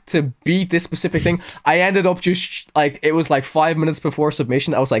tech to beat this specific thing. I ended up just like, it was like 5 minutes before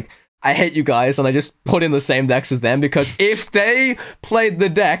submission, I was like, I hate you guys, and I just put in the same decks as them, because if they played the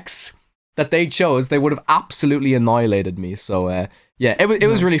decks that they chose, they would have absolutely annihilated me. So yeah, it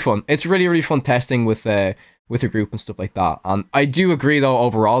was really fun. It's really, really fun testing with a group and stuff like that. And I do agree, though,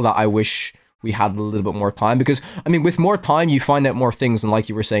 overall, that I wish we had a little bit more time, because, I mean, with more time, you find out more things. And like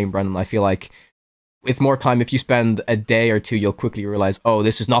you were saying, Brendan, I feel like with more time, if you spend a day or two, you'll quickly realize, oh,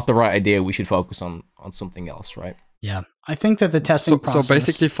 this is not the right idea. We should focus on something else, right? Yeah, I think that the testing process... So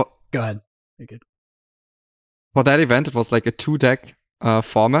basically... Go ahead. You're good. For that event, it was like a 2-deck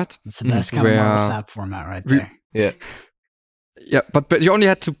format. It's the best kind of Marvel Snap format right there. Yeah. Yeah, but you only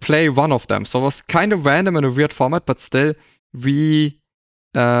had to play one of them. So it was kind of random in a weird format, but still, we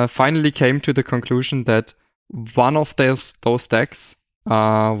finally came to the conclusion that one of those decks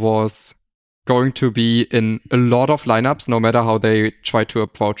was going to be in a lot of lineups, no matter how they try to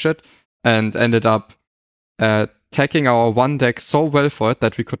approach it, and ended up tagging our one deck so well for it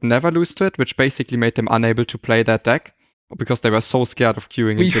that we could never lose to it, which basically made them unable to play that deck because they were so scared of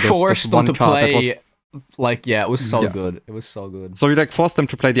queuing into this forced one them to card play. Like, yeah, it was so good. It was so good. So we like forced them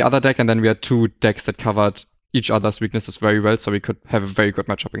to play the other deck, and then we had 2 decks that covered each other's weaknesses very well, so we could have a very good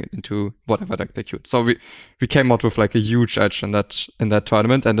matchup into whatever deck they queued. So we came out with like a huge edge in that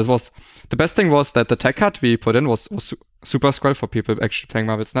tournament, and it was the best thing was that the tech card we put in was Super Scroll for people actually playing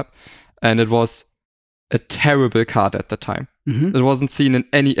Marvel Snap, and it was a terrible card at the time. It wasn't seen in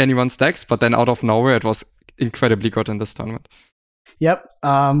anyone's decks, but then out of nowhere it was incredibly good in this tournament. Yep.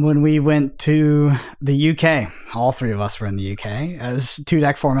 When we went to the UK, all 3 of us were in the UK, as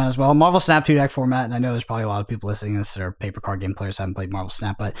 2-deck format as well. Marvel Snap 2-deck format, and I know there's probably a lot of people listening to this that are paper card game players, haven't played Marvel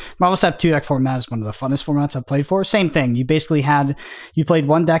Snap, but Marvel Snap 2-deck format is one of the funnest formats I've played for. Same thing. You basically you played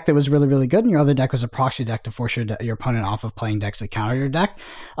one deck that was really, really good, and your other deck was a proxy deck to force your opponent off of playing decks that counter your deck.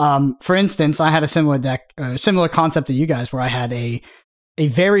 For instance, I had a similar concept to you guys, where I had a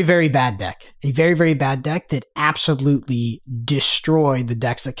very, very bad deck. A very, very bad deck that absolutely destroyed the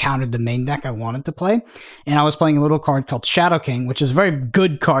decks that countered the main deck I wanted to play. And I was playing a little card called Shadow King, which is a very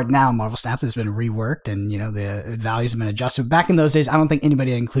good card now. Marvel Snap has been reworked, and the values have been adjusted. Back in those days, I don't think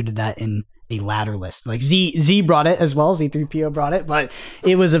anybody had included that in a ladder list. Like Z brought it as well. Z3PO brought it, but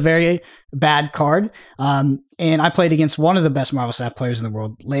it was a very bad card. And I played against one of the best Marvel Snap players in the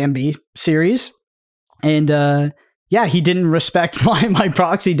world, Lambie series. And, yeah, he didn't respect my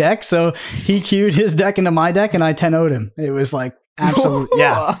proxy deck, so he queued his deck into my deck, and I 10-0'd him. It was like, absolutely,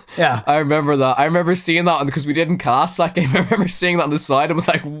 yeah. I remember that. I remember seeing that, because we didn't cast that game. I remember seeing that on the side and was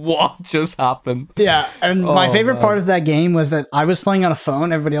like, what just happened? Yeah, and my favorite part of that game was that I was playing on a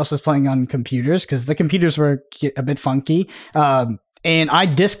phone, everybody else was playing on computers, because the computers were a bit funky. and I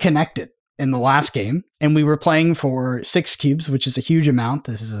disconnected in the last game, and we were playing for 6 cubes, which is a huge amount.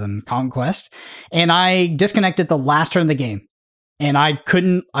 This is in Conquest, and I disconnected the last turn of the game. And I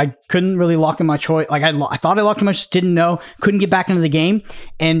couldn't really lock in my choice. Like I thought I locked in my choice, didn't know, couldn't get back into the game.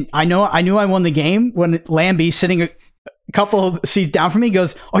 And I knew I won the game when Lambie, sitting a couple of seats down from me,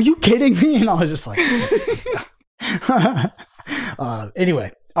 goes, "Are you kidding me?" And I was just like,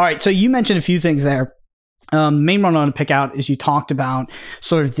 anyway. All right. So you mentioned a few things there. Main one I want to pick out is you talked about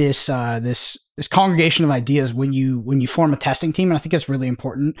sort of this congregation of ideas when you form a testing team. And I think it's really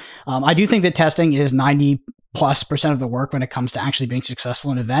important. I do think that testing is 90+% of the work when it comes to actually being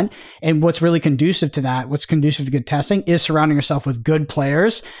successful in an event. And what's really conducive to that, what's conducive to good testing, is surrounding yourself with good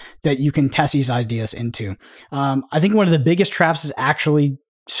players that you can test these ideas into. I think one of the biggest traps is actually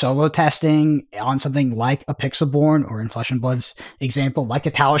solo testing on something like a Pixelborn, or in Flesh and Blood's example, like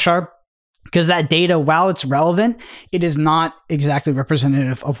a Talishar. Because that data, while it's relevant, it is not exactly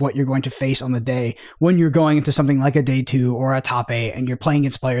representative of what you're going to face on the day when you're going into something like a day 2 or a top 8 and you're playing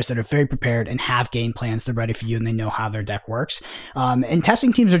against players that are very prepared and have game plans. They're ready for you and they know how their deck works. And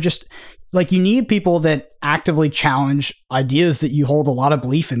testing teams are just like, you need people that actively challenge ideas that you hold a lot of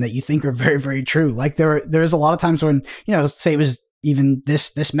belief in, that you think are very, very true. Like there's a lot of times when, say it was even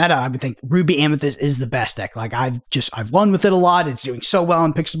this meta, I would think Ruby Amethyst is the best deck. Like I've won with it a lot. It's doing so well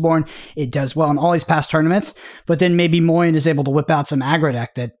in Pixelborn. It does well in all these past tournaments. But then maybe Moyen is able to whip out some aggro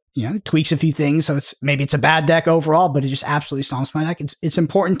deck that, tweaks a few things. So maybe it's a bad deck overall, but it just absolutely stomps my deck. It's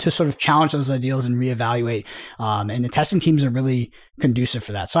important to sort of challenge those ideals and reevaluate. And the testing teams are really conducive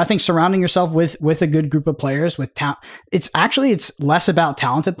for that. So I think surrounding yourself with a good group of players with talent, it's less about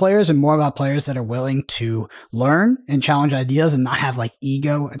talented players and more about players that are willing to learn and challenge ideas and not have like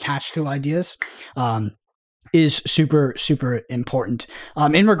ego attached to ideas. Is super, super important.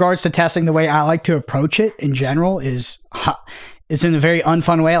 In regards to testing, the way I like to approach it in general is in a very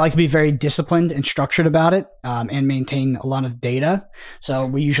unfun way. I like to be very disciplined and structured about it, and maintain a lot of data. So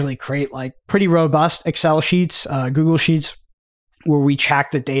we usually create like pretty robust Excel sheets, Google Sheets, where we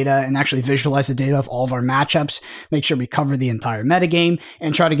track the data and actually visualize the data of all of our matchups, make sure we cover the entire metagame,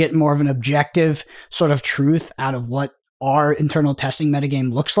 and try to get more of an objective sort of truth out of what our internal testing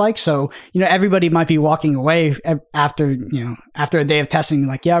metagame looks like. So, everybody might be walking away after a day of testing,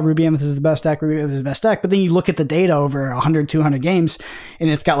 like, yeah, Ruby Amethyst is the best deck, Ruby Amethyst is the best deck. But then you look at the data over 100, 200 games,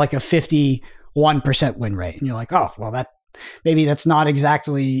 and it's got like a 51% win rate. And you're like, oh, well, maybe that's not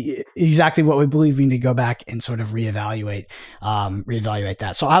exactly what we believe. We need to go back and sort of reevaluate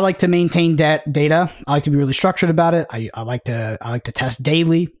that. So I like to maintain data. I like to be really structured about it. I like to test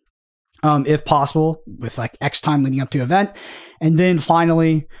daily. If possible, with like X time leading up to event. And then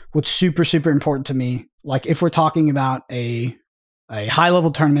finally, what's super, super important to me, like if we're talking about a high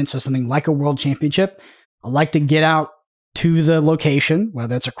level tournament, so something like a world championship, I like to get out to the location,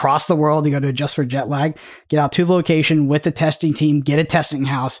 whether it's across the world, you got to adjust for jet lag, get out to the location with the testing team, get a testing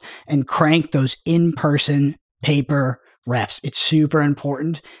house, and crank those in-person paper reps. It's super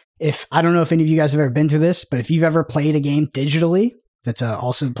important. I don't know if any of you guys have ever been through this, but if you've ever played a game digitally, that's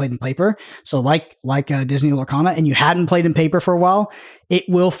also played in paper. So like Disney Lorcana, and you hadn't played in paper for a while, it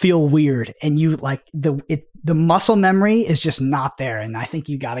will feel weird. And you like the muscle memory is just not there. And I think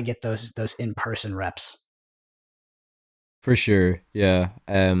you got to get those in-person reps. For sure. Yeah.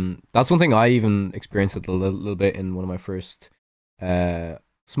 That's one thing I even experienced a little bit in one of my first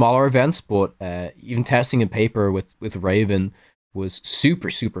smaller events, but even testing in paper with Raven was super,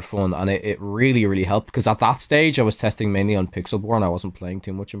 super fun, and it really, really helped, because at that stage I was testing mainly on Pixelborn. I wasn't playing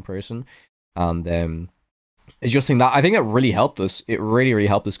too much in person, and it's just that I think it really helped us. It really, really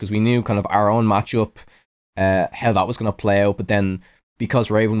helped us, because we knew kind of our own matchup, how that was going to play out. But then because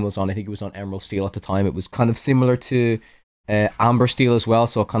Raven was on, I think it was on Emerald Steel at the time, it was kind of similar to Amber Steel as well,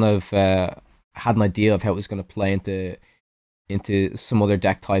 so I kind of had an idea of how it was going to play into some other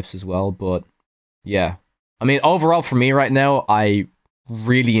deck types as well. But yeah, I mean, overall for me right now, I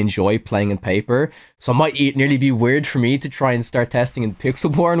really enjoy playing in paper, so it might nearly be weird for me to try and start testing in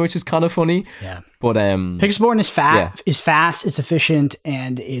Pixelborn, which is kind of funny. Yeah, but Pixelborn is fast, it's efficient,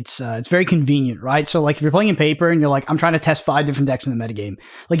 and it's very convenient, right? So like if you're playing in paper and you're like, I'm trying to test 5 different decks in the metagame,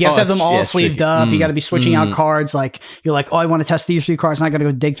 like you have to have them all sleeved up. You got to be switching out cards. Like you're like, oh, I want to test these 3 cards, and I got to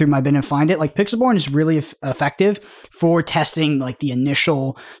go dig through my bin and find it. Like Pixelborn is really effective for testing like the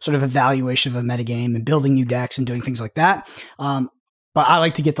initial sort of evaluation of a metagame and building new decks and doing things like that. But I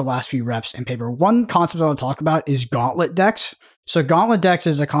like to get the last few reps in paper. One concept I want to talk about is gauntlet decks. So gauntlet decks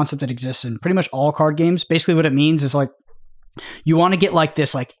is a concept that exists in pretty much all card games. Basically what it means is like you want to get like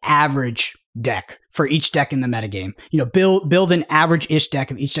this like average deck for each deck in the metagame. Build an average-ish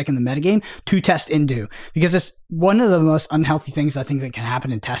deck of each deck in the metagame to test into. Because it's one of the most unhealthy things I think that can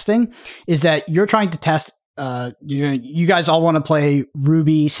happen in testing is that you're trying to test, you guys all want to play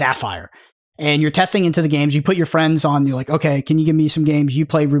Ruby Sapphire. And you're testing into the games. You put your friends on. You're like, okay, can you give me some games? You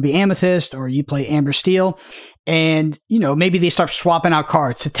play Ruby Amethyst or you play Amber Steel. And, maybe they start swapping out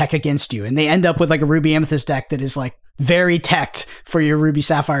cards to tech against you. And they end up with like a Ruby Amethyst deck that is like very teched for your Ruby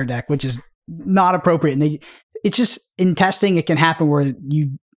Sapphire deck, which is not appropriate. And it's just in testing, it can happen where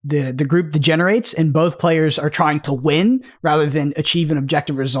the group degenerates and both players are trying to win rather than achieve an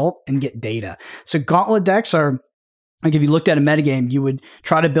objective result and get data. So gauntlet decks are, like if you looked at a metagame, you would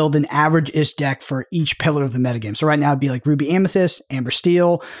try to build an average-ish deck for each pillar of the metagame. So right now it'd be like Ruby Amethyst, Amber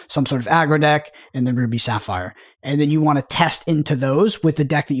Steel, some sort of aggro deck, and then Ruby Sapphire. And then you want to test into those with the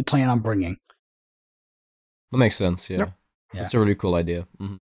deck that you plan on bringing. That makes sense, yeah. Yep. That's a really cool idea.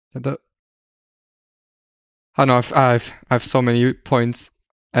 Mm-hmm. I know I have so many points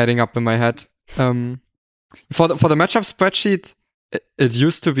adding up in my head. For the matchup spreadsheet, it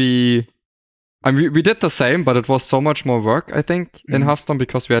used to be... we did the same, but it was so much more work, I think, in Hearthstone,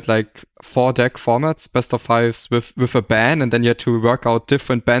 because we had like 4 deck formats, best of 5s with a ban, and then you had to work out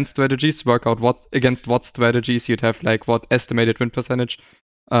different ban strategies, work out what against what strategies you'd have like what estimated win percentage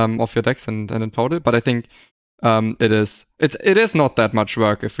of your decks and in total. But I think it is not that much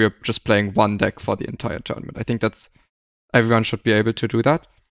work if we're just playing one deck for the entire tournament. I think everyone should be able to do that.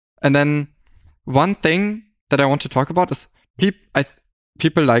 And then one thing that I want to talk about is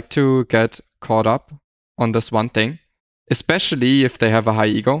people like to get caught up on this one thing, especially if they have a high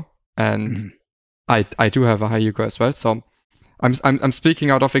ego, and I do have a high ego as well. So I'm speaking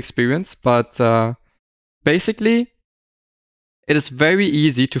out of experience, but basically, it is very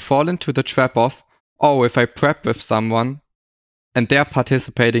easy to fall into the trap of, oh, if I prep with someone and they're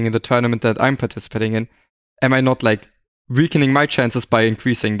participating in the tournament that I'm participating in, am I not like weakening my chances by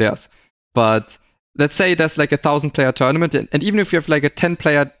increasing theirs? But let's say there's like a 1,000-player tournament, and even if you have like a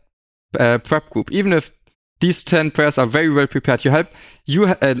 10-player prep group, even if these 10 players are very well prepared,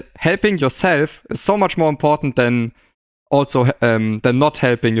 helping yourself is so much more important than not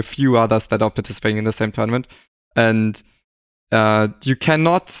helping a few others that are participating in the same tournament. And you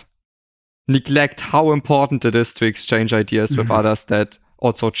cannot neglect how important it is to exchange ideas with others that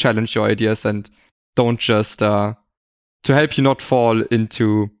also challenge your ideas and don't just to help you not fall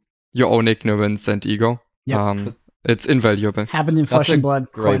into your own ignorance and ego. Yep. It's invaluable. Happened in Flesh and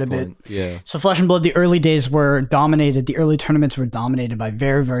Blood quite a bit. Yeah. So Flesh and Blood, the early days were dominated. The early tournaments were dominated by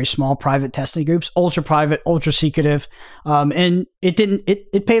very, very small private testing groups, ultra private, ultra secretive, and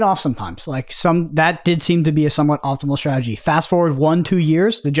it paid off sometimes. Like that did seem to be a somewhat optimal strategy. Fast forward 1-2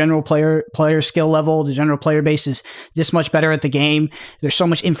 years, the general player skill level, the general player base is this much better at the game. There's so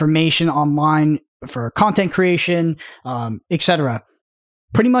much information online for content creation, etc.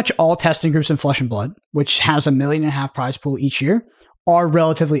 Pretty much all testing groups in Flesh and Blood, which has $1.5 million prize pool each year, are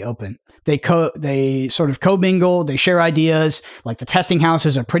relatively open. They sort of co-mingle, they share ideas. Like the testing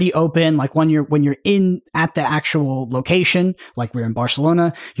houses are pretty open. Like when you're in at the actual location, like we're in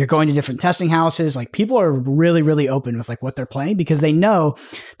Barcelona, you're going to different testing houses. Like people are really, really open with like what they're playing because they know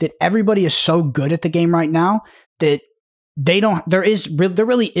that everybody is so good at the game right now that there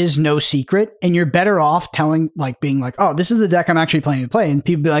really is no secret, and you're better off being like, oh, this is the deck I'm actually planning to play. And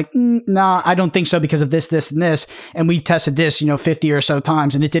people be like, nah, I don't think so because of this, this, and this. And we've tested this, 50 or so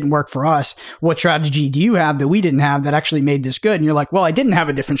times and it didn't work for us. What strategy do you have that we didn't have that actually made this good? And you're like, well, I didn't have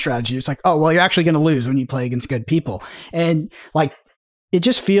a different strategy. It's like, oh, well, you're actually going to lose when you play against good people. And like, it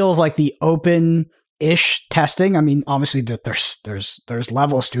just feels like the open-ish testing. I mean, obviously there's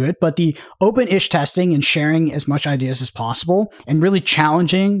levels to it, but the open-ish testing and sharing as much ideas as possible and really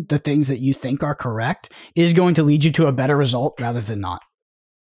challenging the things that you think are correct is going to lead you to a better result rather than not.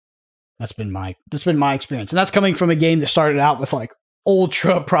 That's been my experience. And that's coming from a game that started out with like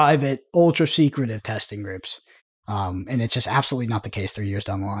ultra private, ultra secretive testing groups. And it's just absolutely not the case 3 years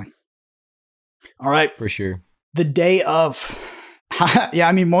down the line. All right. For sure. The day of... Yeah,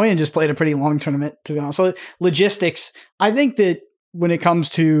 I mean, Moyen just played a pretty long tournament, to be honest. So logistics, I think that when it comes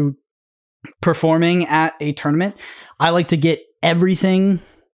to performing at a tournament, I like to get everything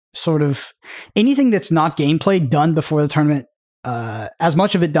anything that's not gameplay done before the tournament, as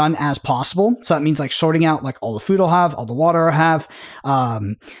much of it done as possible. So that means like sorting out like all the food I'll have, all the water I'll have.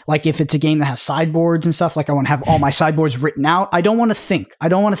 Like if it's a game that has sideboards and stuff, like I want to have all my sideboards written out. I don't want to think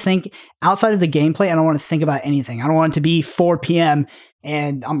outside of the gameplay. I don't want to think about anything. I don't want it to be 4 p.m.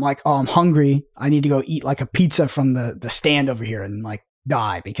 and I'm like, oh, I'm hungry. I need to go eat like a pizza from the stand over here and like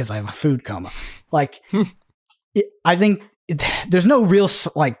die because I have a food coma. Like I think there's no real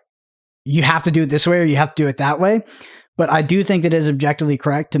like you have to do it this way or you have to do it that way. But I do think that it is objectively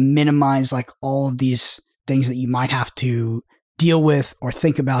correct to minimize like all of these things that you might have to deal with or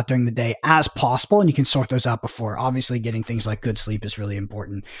think about during the day as possible. And you can sort those out before. Obviously, getting things like good sleep is really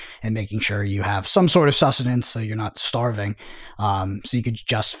important, and making sure you have some sort of sustenance so you're not starving. So you could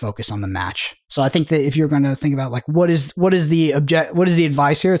just focus on the match. So I think that if you're going to think about like, what is the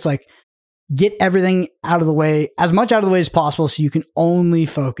advice here? It's like, get everything out of the way, as much out of the way as possible, so you can only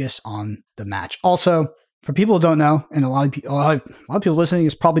focus on the match. Also, for people who don't know, and a lot of people listening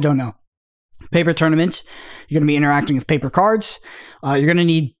is probably don't know, paper tournaments, you're going to be interacting with paper cards. You're going to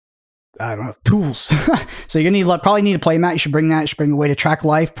need, I don't know, tools. So you're going to probably need a play mat. You should bring that. You should bring a way to track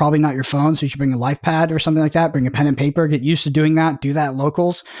life. Probably not your phone. So you should bring a life pad or something like that. Bring a pen and paper. Get used to doing that. Do that at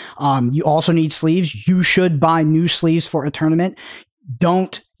locals. You also need sleeves. You should buy new sleeves for a tournament.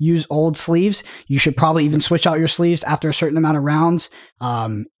 Don't use old sleeves. You should probably even switch out your sleeves after a certain amount of rounds.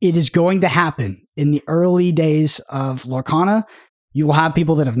 It is going to happen in the early days of Lorcana. You will have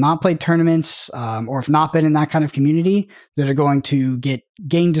people that have not played tournaments or have not been in that kind of community that are going to get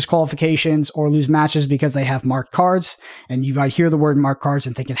game disqualifications or lose matches because they have marked cards. And you might hear the word marked cards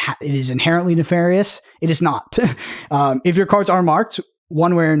and think it is inherently nefarious. It is not. If your cards are marked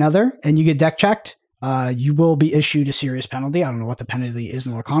one way or another and you get deck checked, you will be issued a serious penalty. I don't know what the penalty is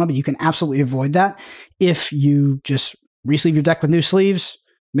in Lorcana, but you can absolutely avoid that if you just resleeve your deck with new sleeves.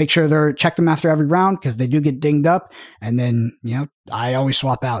 Make sure check them after every round because they do get dinged up. And then, I always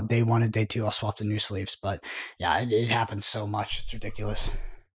swap out day 1 and day 2. I'll swap the new sleeves. But yeah, it happens so much. It's ridiculous.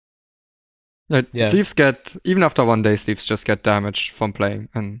 Sleeves even after 1 day, sleeves just get damaged from playing.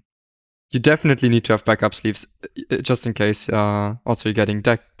 And you definitely need to have backup sleeves just in case. Also, you're getting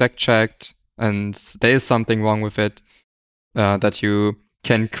deck checked and there is something wrong with it that you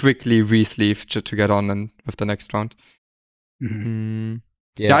can quickly re-sleeve to get on and with the next round. Mm-hmm.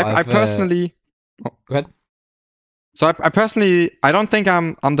 Yeah, I personally. Go ahead. So I personally, I don't think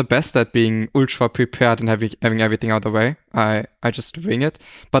I'm the best at being ultra prepared and having everything out of the way. I just wing it.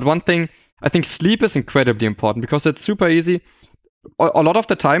 But one thing, I think sleep is incredibly important because it's super easy. A lot of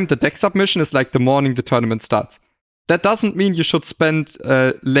the time, the deck submission is like the morning the tournament starts. That doesn't mean you should spend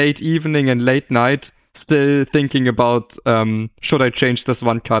late evening and late night still thinking about should I change this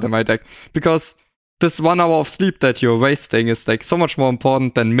one card in my deck, because this 1 hour of sleep that you're wasting is like so much more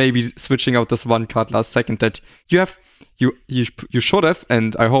important than maybe switching out this one card last second that you should have,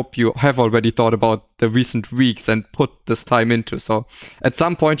 and I hope you have already thought about the recent weeks and put this time into. So at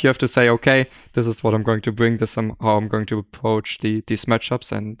some point you have to say, okay, this is what I'm going to bring, this is how I'm going to approach these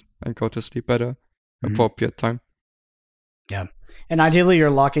matchups and go to sleep at a appropriate time. Yeah. And ideally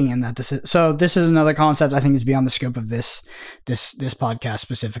you're locking in that this is another concept I think is beyond the scope of this podcast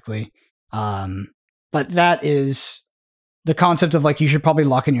specifically. But that is the concept of like, you should probably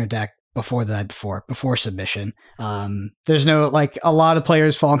lock in your deck before the night before submission. There's no, like, a lot of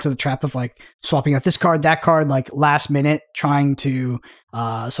players fall into the trap of like swapping out this card, that card, like last minute, trying to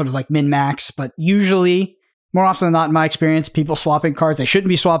sort of like min-max. But usually, more often than not, in my experience, people swapping cards they shouldn't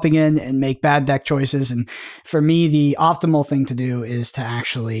be swapping in and make bad deck choices. And for me, the optimal thing to do is to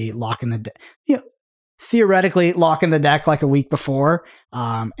actually lock in the deck. Theoretically lock in the deck like a week before.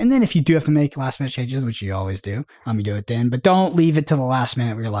 And then if you do have to make last minute changes, which you always do, you do it then, but don't leave it to the last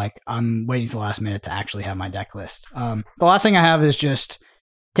minute where you're like, I'm waiting to the last minute to actually have my deck list. The last thing I have is just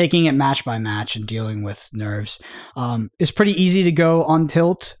taking it match by match and dealing with nerves. It's pretty easy to go on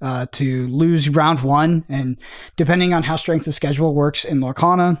tilt, to lose round 1. And depending on how strength of schedule works in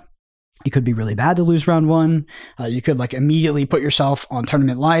Lorcana, it could be really bad to lose round 1. You could like immediately put yourself on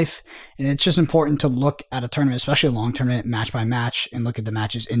tournament life. And it's just important to look at a tournament, especially a long tournament, match by match, and look at the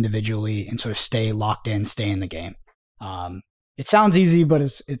matches individually and sort of stay locked in, stay in the game. It sounds easy, but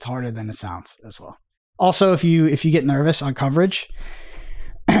it's harder than it sounds as well. Also, if you get nervous on coverage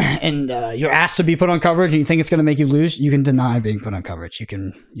and you're asked to be put on coverage and you think it's going to make you lose, you can deny being put on coverage. You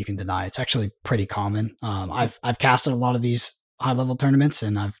can deny. It's actually pretty common. I've casted a lot of these high-level tournaments,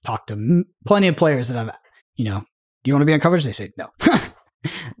 and I've talked to plenty of players that I've, do you want to be on coverage? They say no.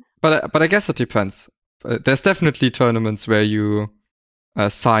 But I guess it depends. There's definitely tournaments where you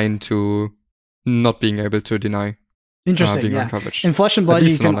sign to not being able to deny. Interesting, being yeah. on coverage. In Flesh and Blood,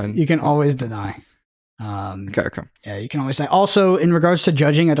 you can always deny. Okay. Yeah, you can always say. Also, in regards to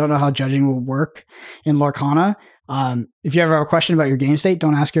judging, I don't know how judging will work in Lorcana. If you ever have a question about your game state,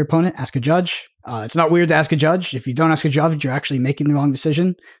 don't ask your opponent, ask a judge. It's not weird to ask a judge. If you don't ask a judge, you're actually making the wrong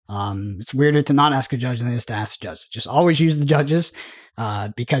decision. It's weirder to not ask a judge than it is to ask a judge. Just always use the judges,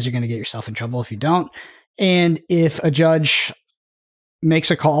 because you're going to get yourself in trouble if you don't. And if a judge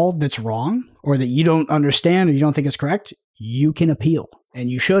makes a call that's wrong or that you don't understand or you don't think is correct, you can appeal. and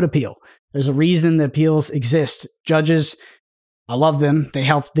you should appeal. There's a reason the appeals exist. Judges, I love them. They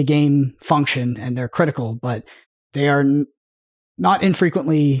help the game function and they're critical, but they are not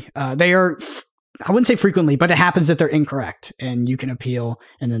infrequently, I wouldn't say frequently, but it happens that they're incorrect and you can appeal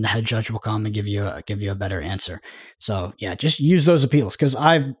and then the head judge will come and give you a better answer. So yeah, just use those appeals, because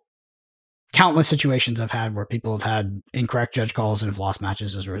countless situations I've had where people have had incorrect judge calls and have lost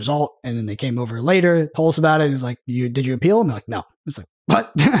matches as a result. And then they came over later, told us about it. And it's like, did you appeal? And they're like, no. It's like,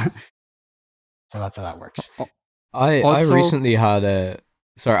 what? So that's how that works. I recently had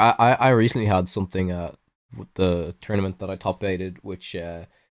I recently had something with the tournament that I top 8'd, which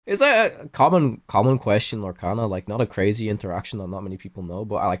is a common question, Lorcana, like not a crazy interaction that not many people know,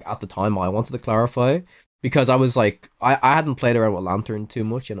 but at the time I wanted to clarify, because I was like, I hadn't played around with Lantern too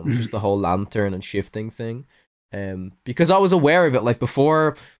much, and it was just the whole Lantern and shifting thing. Because I was aware of it, like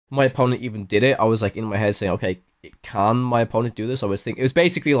before my opponent even did it, I was like in my head saying, okay, can my opponent do this? I was thinking, it was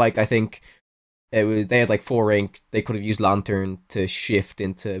basically like, I think they had like 4 rank, they could have used Lantern to shift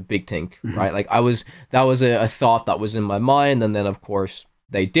into Big Think, right? Like that was a thought that was in my mind, and then of course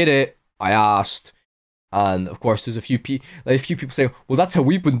they did it, I asked, and of course there's a few people saying, well, that's how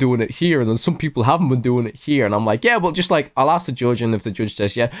we've been doing it here, and then some people haven't been doing it here, and I'm like, yeah, well, just like, I'll ask the judge, and if the judge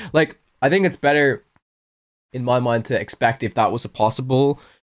says yeah, like, I think it's better in my mind to expect if that was a possible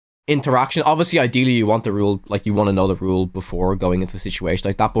interaction. Obviously, ideally you want the rule, like you want to know the rule before going into a situation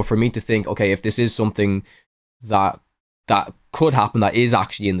like that, but for me to think, okay, if this is something that could happen, that is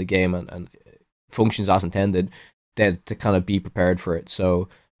actually in the game and functions as intended, then to kind of be prepared for it. So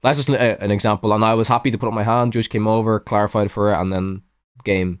that's just an example, and I was happy to put up my hand. Judge came over, clarified for it, and then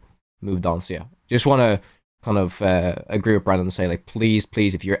game moved on. So yeah, just want to kind of agree with Brandon and say, like, please,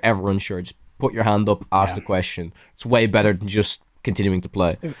 if you're ever unsure, just put your hand up, ask the question. It's way better than just continuing to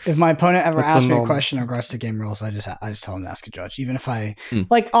play. If my opponent ever asks me a question in regards to game rules, I just tell him to ask a judge. Even if I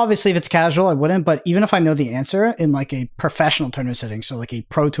like, obviously if it's casual, I wouldn't, but even if I know the answer in like a professional tournament setting, so like a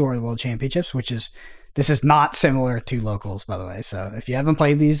Pro Tour or the World Championships, this is not similar to locals, by the way. So if you haven't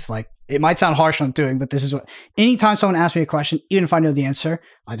played these, like, it might sound harsh what I'm doing, but this is what, anytime someone asks me a question, even if I know the answer,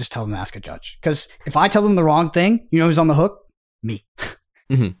 I just tell them to ask a judge. Because if I tell them the wrong thing, you know who's on the hook? Me.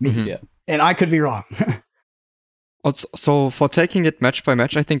 Me. Yeah. And I could be wrong. So for taking it match by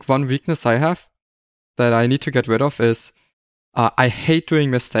match, I think one weakness I have that I need to get rid of is I hate doing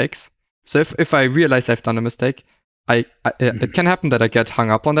mistakes. So if I realize I've done a mistake, it can happen that I get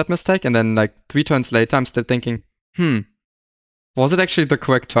hung up on that mistake, and then like 3 turns later, I'm still thinking, was it actually the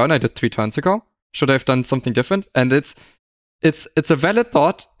correct turn I did 3 turns ago? Should I have done something different? And it's a valid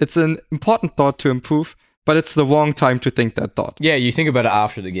thought. It's an important thought to improve, but it's the wrong time to think that thought. Yeah, you think about it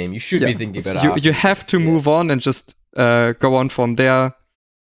after the game. You should be thinking about it after. You have to move on and just go on from there,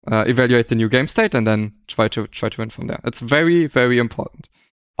 evaluate the new game state, and then try to win from there. It's very, very important.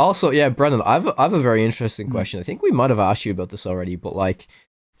 Also, yeah, Brendan, I've a very interesting question. I think we might have asked you about this already, but like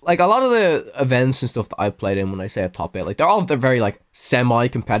a lot of the events and stuff that I played in, when I say a top 8, like they're very like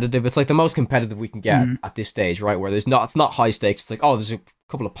semi-competitive. It's like the most competitive we can get at this stage, right? Where it's not high stakes. It's like, oh, there's a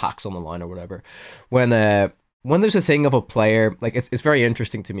couple of packs on the line or whatever. When there's a thing of a player, like it's very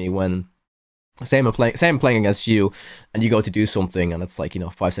interesting to me when say I'm playing against you, and you go to do something, and it's like,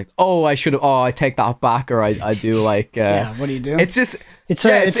 5 seconds. Oh, I take that back, or I do like. Yeah, what do you do? It's just it's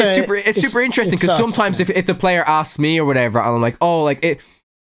super interesting, because sometimes if the player asks me or whatever, and I'm like, oh, like it.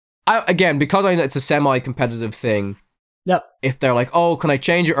 Again, because I know it's a semi-competitive thing. Yep. If they're like, oh, can I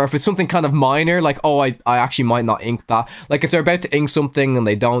change it? Or if it's something kind of minor, like, oh, I actually might not ink that. Like, if they're about to ink something and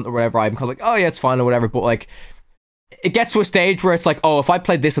they don't or whatever, I'm kind of like, oh, yeah, it's fine or whatever. But, like, it gets to a stage where it's like, oh, if I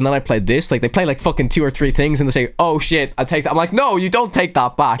played this and then I played this, like, they play, like, fucking 2 or 3 things and they say, oh, shit, I take that. I'm like, no, you don't take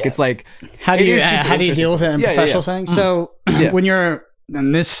that back. Yeah. It's like... How do you deal with it in professional settings? So, when you're...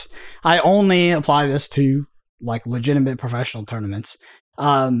 And this... I only apply this to, like, legitimate professional tournaments.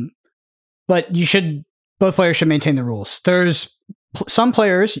 But both players should maintain the rules. There's some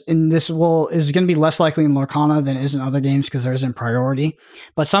players, and this is going to be less likely in Lorcana than it is in other games because there isn't priority,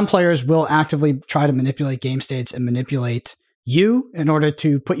 but some players will actively try to manipulate game states and manipulate you in order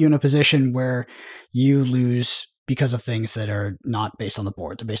to put you in a position where you lose because of things that are not based on the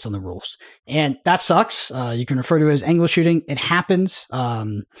board. They're based on the rules. And that sucks. You can refer to it as angle shooting. It happens.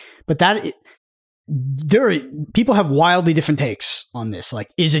 But people have wildly different takes on this. Like,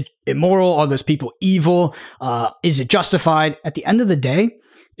 is it immoral? Are those people evil? Is it justified? At the end of the day,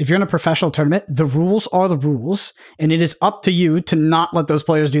 if you're in a professional tournament, the rules are the rules, and it is up to you to not let those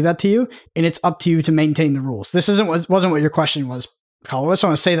players do that to you, and it's up to you to maintain the rules. This wasn't what your question was Kawa. I just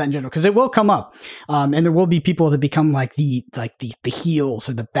want to say that in general because it will come up, and there will be people that become like the heels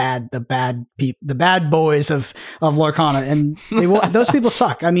or the bad boys of Lorcana, and they will. Those people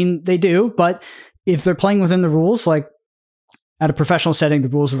suck. I mean, they do, but if they're playing within the rules, like at a professional setting, the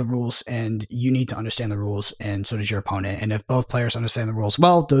rules are the rules, and you need to understand the rules, and so does your opponent. And if both players understand the rules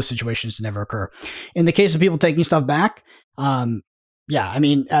well, those situations never occur. In the case of people taking stuff back, yeah, I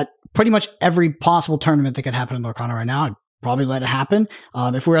mean, at pretty much every possible tournament that could happen in Lorcana right now, I'd probably let it happen.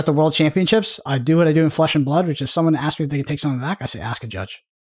 If we're at the World Championships, I do what I do in Flesh and Blood, which if someone asks me if they can take something back, I say, ask a judge.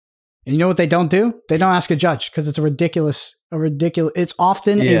 And you know what they don't do? They don't ask a judge because it's it's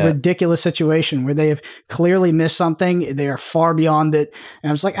often a ridiculous situation where they have clearly missed something. They are far beyond it. And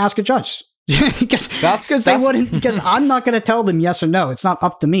I'm just like, ask a judge. because I'm not going to tell them yes or no. It's not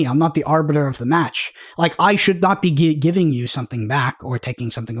up to me. I'm not the arbiter of the match. Like, I should not be giving you something back or taking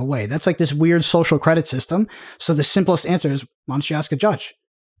something away. That's like this weird social credit system. So the simplest answer is, why don't you ask a judge?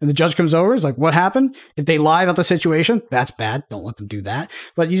 And the judge comes over, is like, what happened? If they lie about the situation, that's bad. Don't let them do that.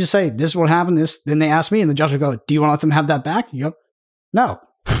 But you just say, this is what happened. Then they ask me, and the judge will go, do you want to let them have that back? You go, no.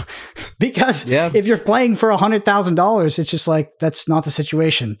 Because if you're playing for $100,000, it's just like, that's not the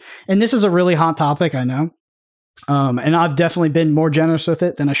situation. And this is a really hot topic, I know. And I've definitely been more generous with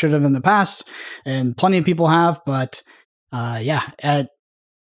it than I should have in the past. And plenty of people have. But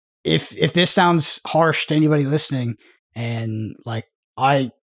if this sounds harsh to anybody listening, and like,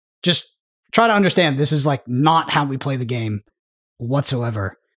 I just try to understand, this is like not how we play the game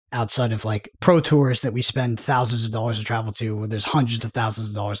whatsoever. Outside of like pro tours that we spend thousands of dollars to travel to, where there's hundreds of thousands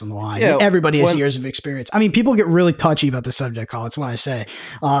of dollars on the line. Yeah, everybody has years of experience. I mean, people get really touchy about the subject, Carl. That's why I say,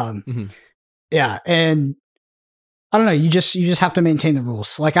 yeah. And I don't know. You just have to maintain the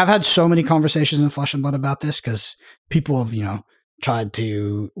rules. Like, I've had so many conversations in Flesh and Blood about this because people have, tried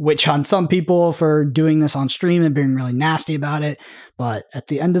to witch hunt some people for doing this on stream and being really nasty about it. But at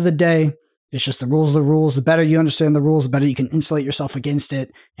the end of the day, it's just the rules are the rules. The better you understand the rules, the better you can insulate yourself against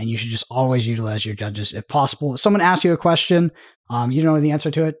it. And you should just always utilize your judges if possible. If someone asks you a question, you don't know the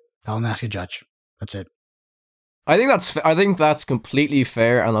answer to it, tell them to ask a judge. That's it. I think that's completely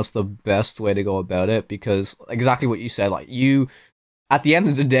fair, and that's the best way to go about it, because exactly what you said, like, you, at the end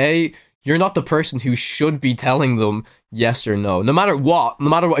of the day, you're not the person who should be telling them yes or no. No matter what,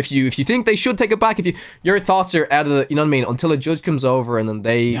 if you think they should take it back, if your thoughts are out of the, you know what I mean, until a judge comes over and then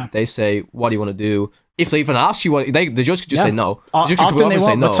they say, what do you want to do? If they even ask you what, the judge could just say no. Often they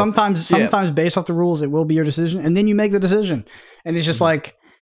won't, but sometimes based off the rules, it will be your decision, and then you make the decision. And it's just like,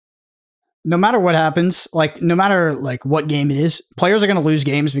 no matter what happens, like, no matter like what game it is, players are going to lose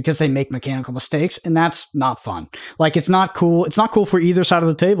games because they make mechanical mistakes, and that's not fun. Like, it's not cool. It's not cool for either side of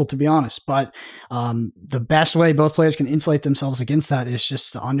the table, to be honest. But the best way both players can insulate themselves against that is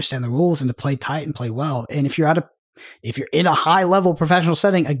just to understand the rules and to play tight and play well. And if you're in a high level professional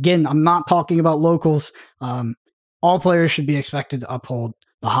setting, again, I'm not talking about locals. All players should be expected to uphold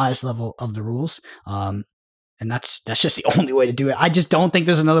the highest level of the rules. And that's just the only way to do it. I just don't think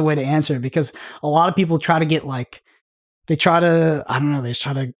there's another way to answer it, because a lot of people try to get like, they just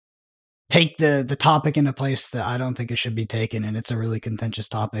try to take the topic in a place that I don't think it should be taken. And it's a really contentious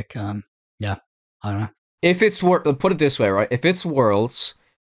topic. I don't know. If it's put it this way, right? If it's Worlds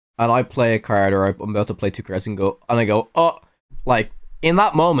and I play a card, or I'm about to play 2 cards and I go, oh, like, in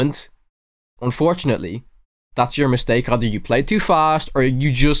that moment, unfortunately, that's your mistake. Either you played too fast or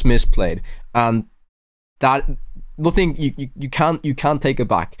you just misplayed. And that nothing, you can't take it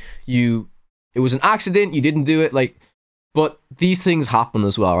back. It was an accident, you didn't do it, like, but these things happen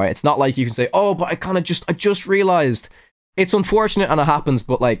as well, right? It's not like you can say, oh, but I just realized. It's unfortunate and it happens,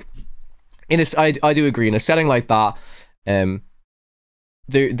 but like, I do agree, in a setting like that,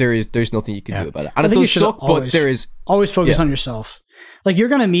 there's nothing you can do about it. And it does suck, but there is always focus on yourself. Like, you're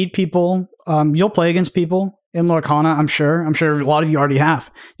gonna meet people, you'll play against people in Lorcana, I'm sure a lot of you already have.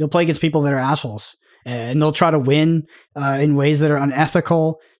 You'll play against people that are assholes. And they'll try to win in ways that are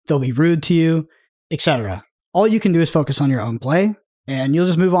unethical. They'll be rude to you, etc. All you can do is focus on your own play, and you'll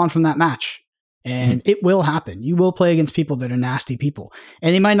just move on from that match. And it will happen. You will play against people that are nasty people.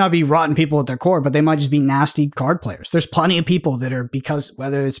 And they might not be rotten people at their core, but they might just be nasty card players. There's plenty of people that are,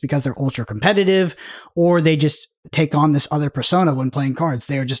 whether it's because they're ultra competitive or they just take on this other persona when playing cards,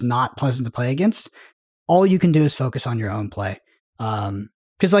 they are just not pleasant to play against. All you can do is focus on your own play.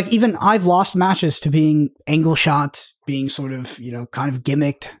 Because, like, even I've lost matches to being angle shot, being sort of, kind of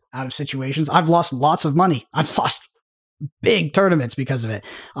gimmicked out of situations. I've lost lots of money. I've lost big tournaments because of it.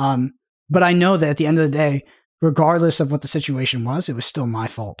 But I know that at the end of the day, regardless of what the situation was, it was still my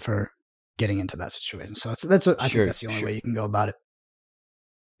fault for getting into that situation. So I think that's the only way you can go about it.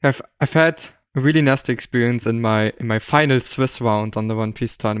 I've had really nasty experience in my final Swiss round on the One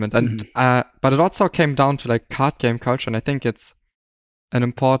Piece tournament, and but it also came down to like card game culture, and I think it's an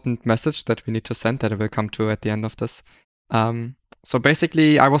important message that we need to send that I will come to at the end of this. So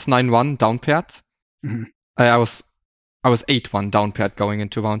basically, I was 9-1 down paired. I was 8-1 down paired going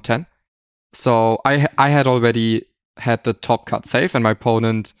into round 10. So I had already had the top card safe, and my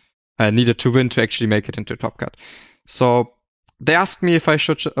opponent needed to win to actually make it into top card. So they asked me if I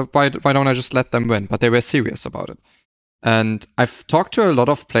should, why don't I just let them win? But they were serious about it. And I've talked to a lot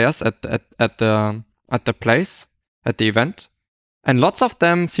of players at the place, at the event, and lots of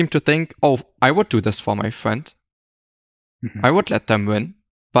them seem to think, oh, I would do this for my friend. I would let them win,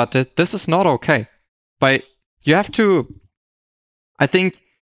 but this is not okay. You have to, I think,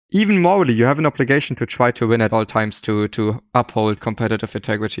 even morally, you have an obligation to try to win at all times to uphold competitive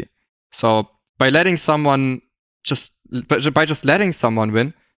integrity. So by letting someone by just letting someone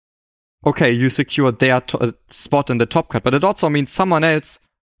win, okay, you secure their spot in the top cut, but it also means someone else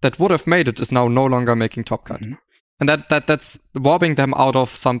that would have made it is now no longer making top cut. And that's robbing them out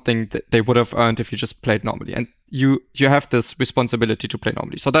of something that they would have earned if you just played normally. And you have this responsibility to play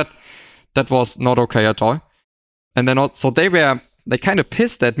normally. So that was not okay at all. And then also they kind of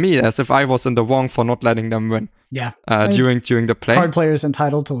pissed at me as if I was in the wrong for not letting them win. Yeah. During the play. Card players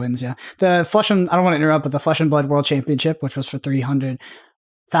entitled to wins, yeah. The Flesh and I don't want to interrupt, but the Flesh and Blood World Championship, which was for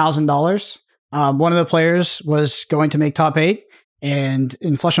 $300,000, one of the players was going to make top 8, and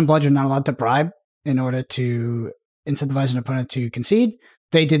in Flesh and Blood, you're not allowed to bribe in order to incentivize an opponent to concede.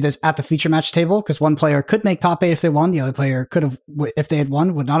 They did this at the feature match table because one player could make top 8 if they won. The other player could have, if they had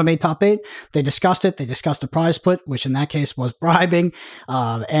won, would not have made top 8. They discussed it. They discussed the prize split, which in that case was bribing.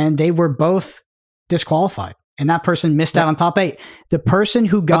 And they were both disqualified. And that person missed out on top 8. The person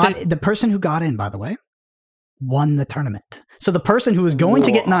who got in, by the way, won the tournament. So the person who was going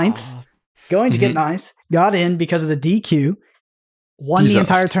to get ninth, got in because of the DQ, won the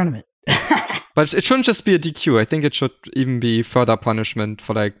entire tournament. But it shouldn't just be a DQ. I think it should even be further punishment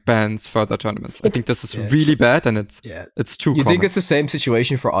for like bans, further tournaments. I think this is really bad, and it's too common. You think it's the same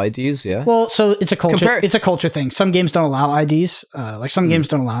situation for IDs, yeah? Well, so it's a culture. It's a culture thing. Some games don't allow IDs. Like some games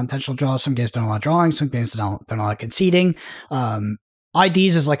don't allow intentional draws. Some games don't allow drawing. Some games don't allow conceding.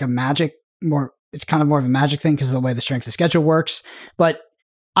 IDs is like a magic more. It's kind of more of a magic thing because of the way the strength of schedule works. But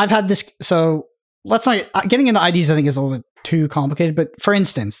I've had this. So let's not getting into IDs. I think is a little bit too complicated, but for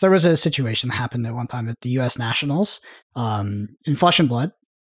instance, there was a situation that happened at one time at the US Nationals in Flesh and Blood,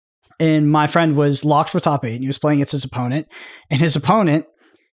 and my friend was locked for top 8 and he was playing against his opponent, and his opponent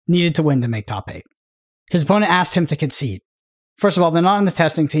needed to win to make top 8. His opponent asked him to concede. First of all, they're not on the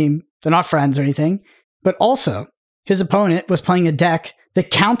testing team, they're not friends or anything, but also his opponent was playing a deck that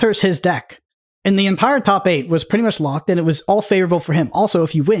counters his deck. And the entire top 8 was pretty much locked, and it was all favorable for him. Also,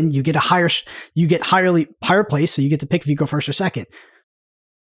 if you win, you get higher place, so you get to pick if you go first or second.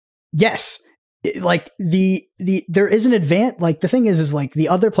 Yes, there is an advantage. Like the thing is like the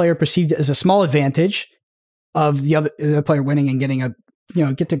other player perceived it as a small advantage of the other player winning and getting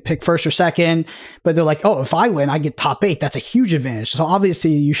get to pick first or second. But they're like, oh, if I win, I get top 8. That's a huge advantage. So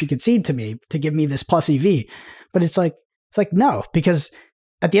obviously, you should concede to me to give me this plus EV. But it's like no, because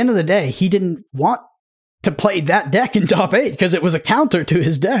at the end of the day, he didn't want to play that deck in top 8 because it was a counter to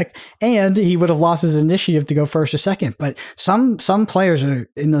his deck, and he would have lost his initiative to go first or second. But some players are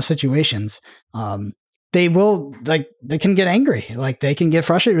in those situations. They will they can get angry, like they can get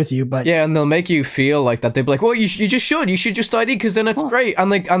frustrated with you, but yeah, and they'll make you feel like that. They'll be like, well, you should just ID because then it's great,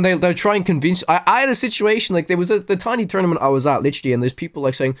 and they'll try and convince. I had a situation like there was the tiny tournament I was at literally, and there's people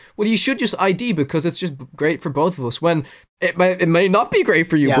like saying, well, you should just ID because it's just great for both of us. When it may not be great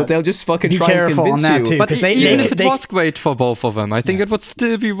for you, but they'll just fucking try and convince you. Too, but even if it was great for both of them, I think it would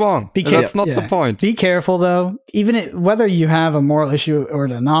still be wrong. That's not the point. Be careful though, even whether you have a moral issue or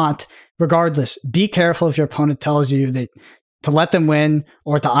not. Regardless, be careful if your opponent tells you that to let them win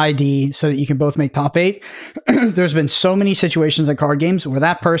or to ID so that you can both make top 8. There's been so many situations in card games where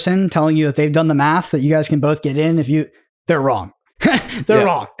that person telling you that they've done the math that you guys can both get in, they're wrong. They're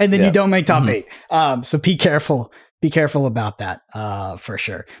wrong. And then you don't make top 8. So be careful about that for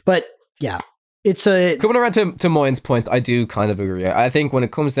sure. But yeah, it's coming around to Moyen's point, I do kind of agree. I think when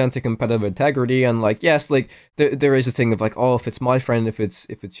it comes down to competitive integrity and like, yes, like there is a thing of like, oh, if it's my friend, if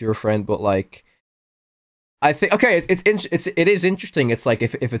it's your friend, but like, I think okay, it is interesting. It's like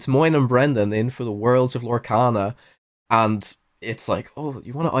if it's Moyen and Brendan in for the Worlds of Lorcana, and it's like, oh,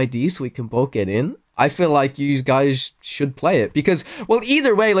 you want to ID so we can both get in? I feel like you guys should play it because, well,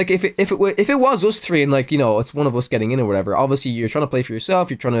 either way, like if it was us three and like, it's one of us getting in or whatever, obviously you're trying to play for yourself,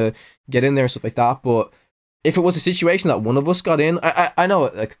 you're trying to get in there and stuff like that. But if it was a situation that one of us got in, I know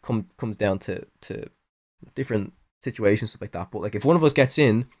it like comes down to different situations, stuff like that, but like if one of us gets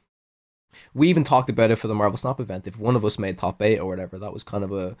in, we even talked about it for the Marvel Snap event. If one of us made top 8 or whatever, that was kind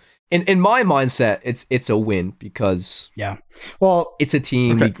of a in my mindset, it's a win because well, it's a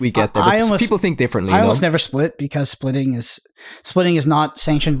team. Okay. We get there. But people think differently. I almost never split because splitting is not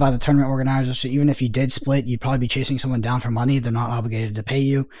sanctioned by the tournament organizers. So even if you did split, you'd probably be chasing someone down for money. They're not obligated to pay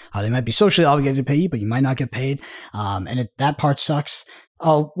you. They might be socially obligated to pay you, but you might not get paid. And that part sucks.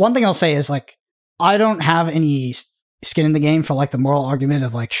 One thing I'll say is like I don't have any skin in the game for like the moral argument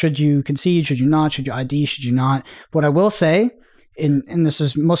of like, should you concede, should you not, should you ID, should you not. What I will say, and this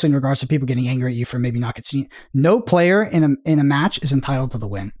is mostly in regards to people getting angry at you for maybe not conceding, no player in a match is entitled to the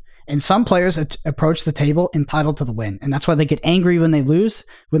win. And some players approach the table entitled to the win. And that's why they get angry when they lose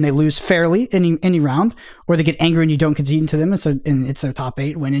fairly any round, or they get angry when you don't concede to them and it's their top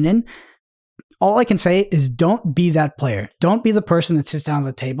 8 winning in. All I can say is don't be that player. Don't be the person that sits down at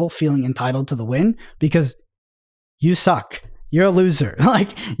the table feeling entitled to the win, because you suck. You're a loser. Like,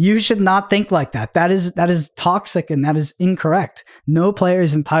 you should not think like that. That is toxic and that is incorrect. No player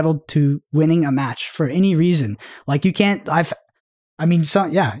is entitled to winning a match for any reason. Like, you can't,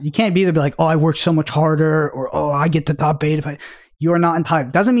 you can't be there be like, oh, I worked so much harder, or, oh, I get the top 8 you are not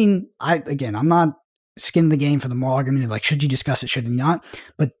entitled. Doesn't mean I'm not skin in the game for the moral argument of like, should you discuss it, should you not?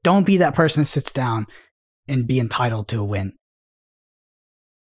 But don't be that person that sits down and be entitled to a win.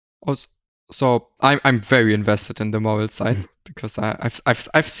 So I'm very invested in the moral side because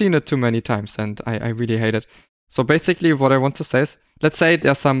I've seen it too many times and I really hate it. So basically what I want to say is, let's say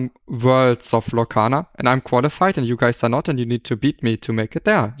there's some worlds of Lorcana and I'm qualified and you guys are not, and you need to beat me to make it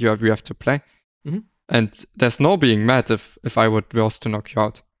there. You have to play. Mm-hmm. And there's no being mad if I would was to knock you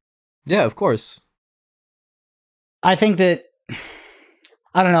out. Yeah, of course. I think that,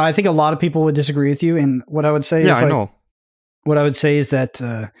 I don't know, I think a lot of people would disagree with you, and what I would say is, I know. What I would say is that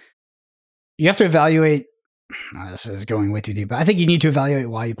you have to evaluate, this is going way too deep, but I think you need to evaluate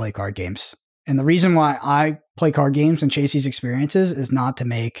why you play card games. And the reason why I play card games and chase these experiences is not to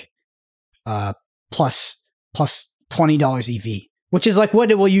make plus $20 EV, which is like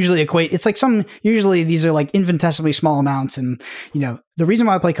what it will usually equate. It's like usually these are like infinitesimally small amounts. And, the reason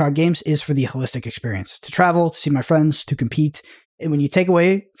why I play card games is for the holistic experience, to travel, to see my friends, to compete. And when you take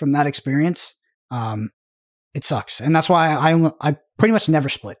away from that experience, it sucks. And that's why I pretty much never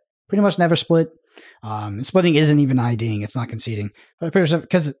split. And splitting isn't even IDing. It's not conceding. But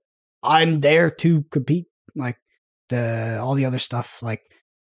because I'm there to compete, like all the other stuff, like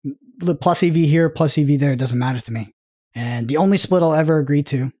plus EV here, plus EV there, doesn't matter to me. And the only split I'll ever agree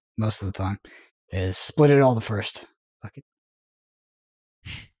to, most of the time, is split it all the first. Fuck it.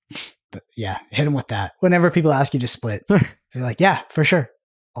 But yeah, hit them with that. Whenever people ask you to split, you're like, yeah, for sure.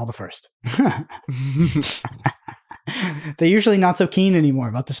 All the first. They're usually not so keen anymore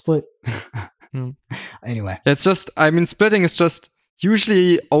about the split. Anyway. It's just, splitting is just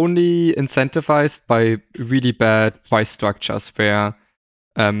usually only incentivized by really bad price structures where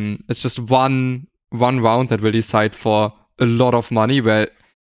it's just one round that will decide for a lot of money, where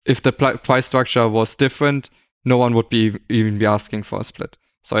if the price structure was different, no one would even be asking for a split.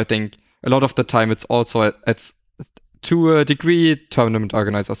 So I think a lot of the time it's also it's to a degree tournament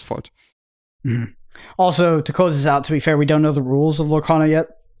organizers' fault. Mm-hmm. Also, to close this out, to be fair, we don't know the rules of Lorcana yet.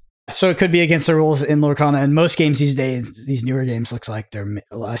 So it could be against the rules in Lorcana. And most games these days, these newer games,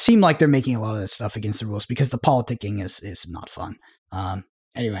 seem like they're making a lot of this stuff against the rules because the politicking is not fun.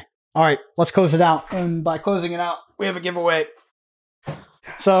 Anyway. All right, let's close it out. And by closing it out, we have a giveaway.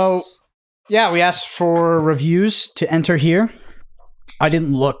 So, yeah, we asked for reviews to enter here. I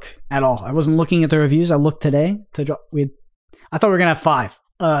didn't look at all. I wasn't looking at the reviews. I looked today. I thought we were going to have 5.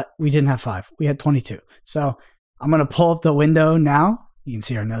 We didn't have 5. We had 22. So I'm going to pull up the window now. You can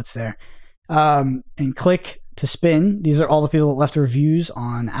see our notes there. And click to spin. These are all the people that left reviews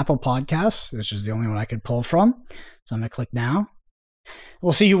on Apple Podcasts, which is the only one I could pull from. So I'm going to click now.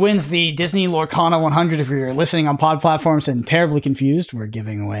 We'll see who wins the Disney Lorcana 100. If you're listening on pod platforms and terribly confused, we're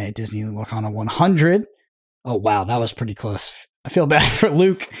giving away Disney Lorcana 100. Oh, wow. That was pretty close. I feel bad for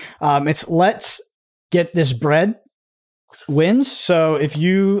Luke. It's Let's Get This Bread wins. So if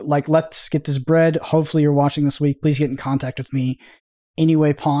you like Let's Get This Bread, hopefully you're watching this week, please get in contact with me any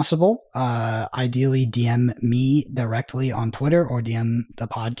way possible. Ideally, DM me directly on Twitter or DM the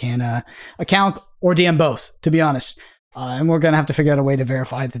Podcana account or DM both, to be honest. And we're going to have to figure out a way to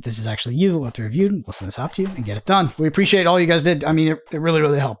verify that this is actually you that left a review. We'll send this out to you and get it done. We appreciate all you guys did. I mean, it really,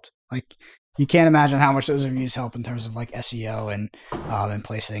 really helped. Like, you can't imagine how much those reviews help in terms of like SEO and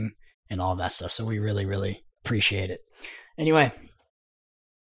placing and all that stuff. So we really, really appreciate it. Anyway,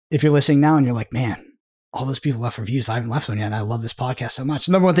 if you're listening now and you're like, man, all those people left reviews. I haven't left one yet, and I love this podcast so much.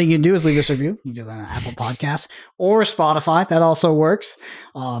 The number one thing you can do is leave us a review. You can do that on Apple Podcasts or Spotify. That also works.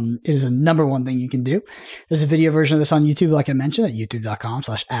 It is the number one thing you can do. There's a video version of this on YouTube, like I mentioned, at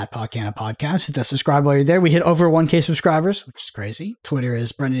youtube.com/@PodcanaPodcast. Hit that subscribe while you're there. We hit over 1K subscribers, which is crazy. Twitter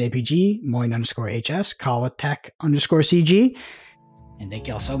is BrendanAPG, Moyen_HS, Kawa Tech_CG. And thank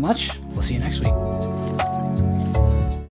y'all so much. We'll see you next week.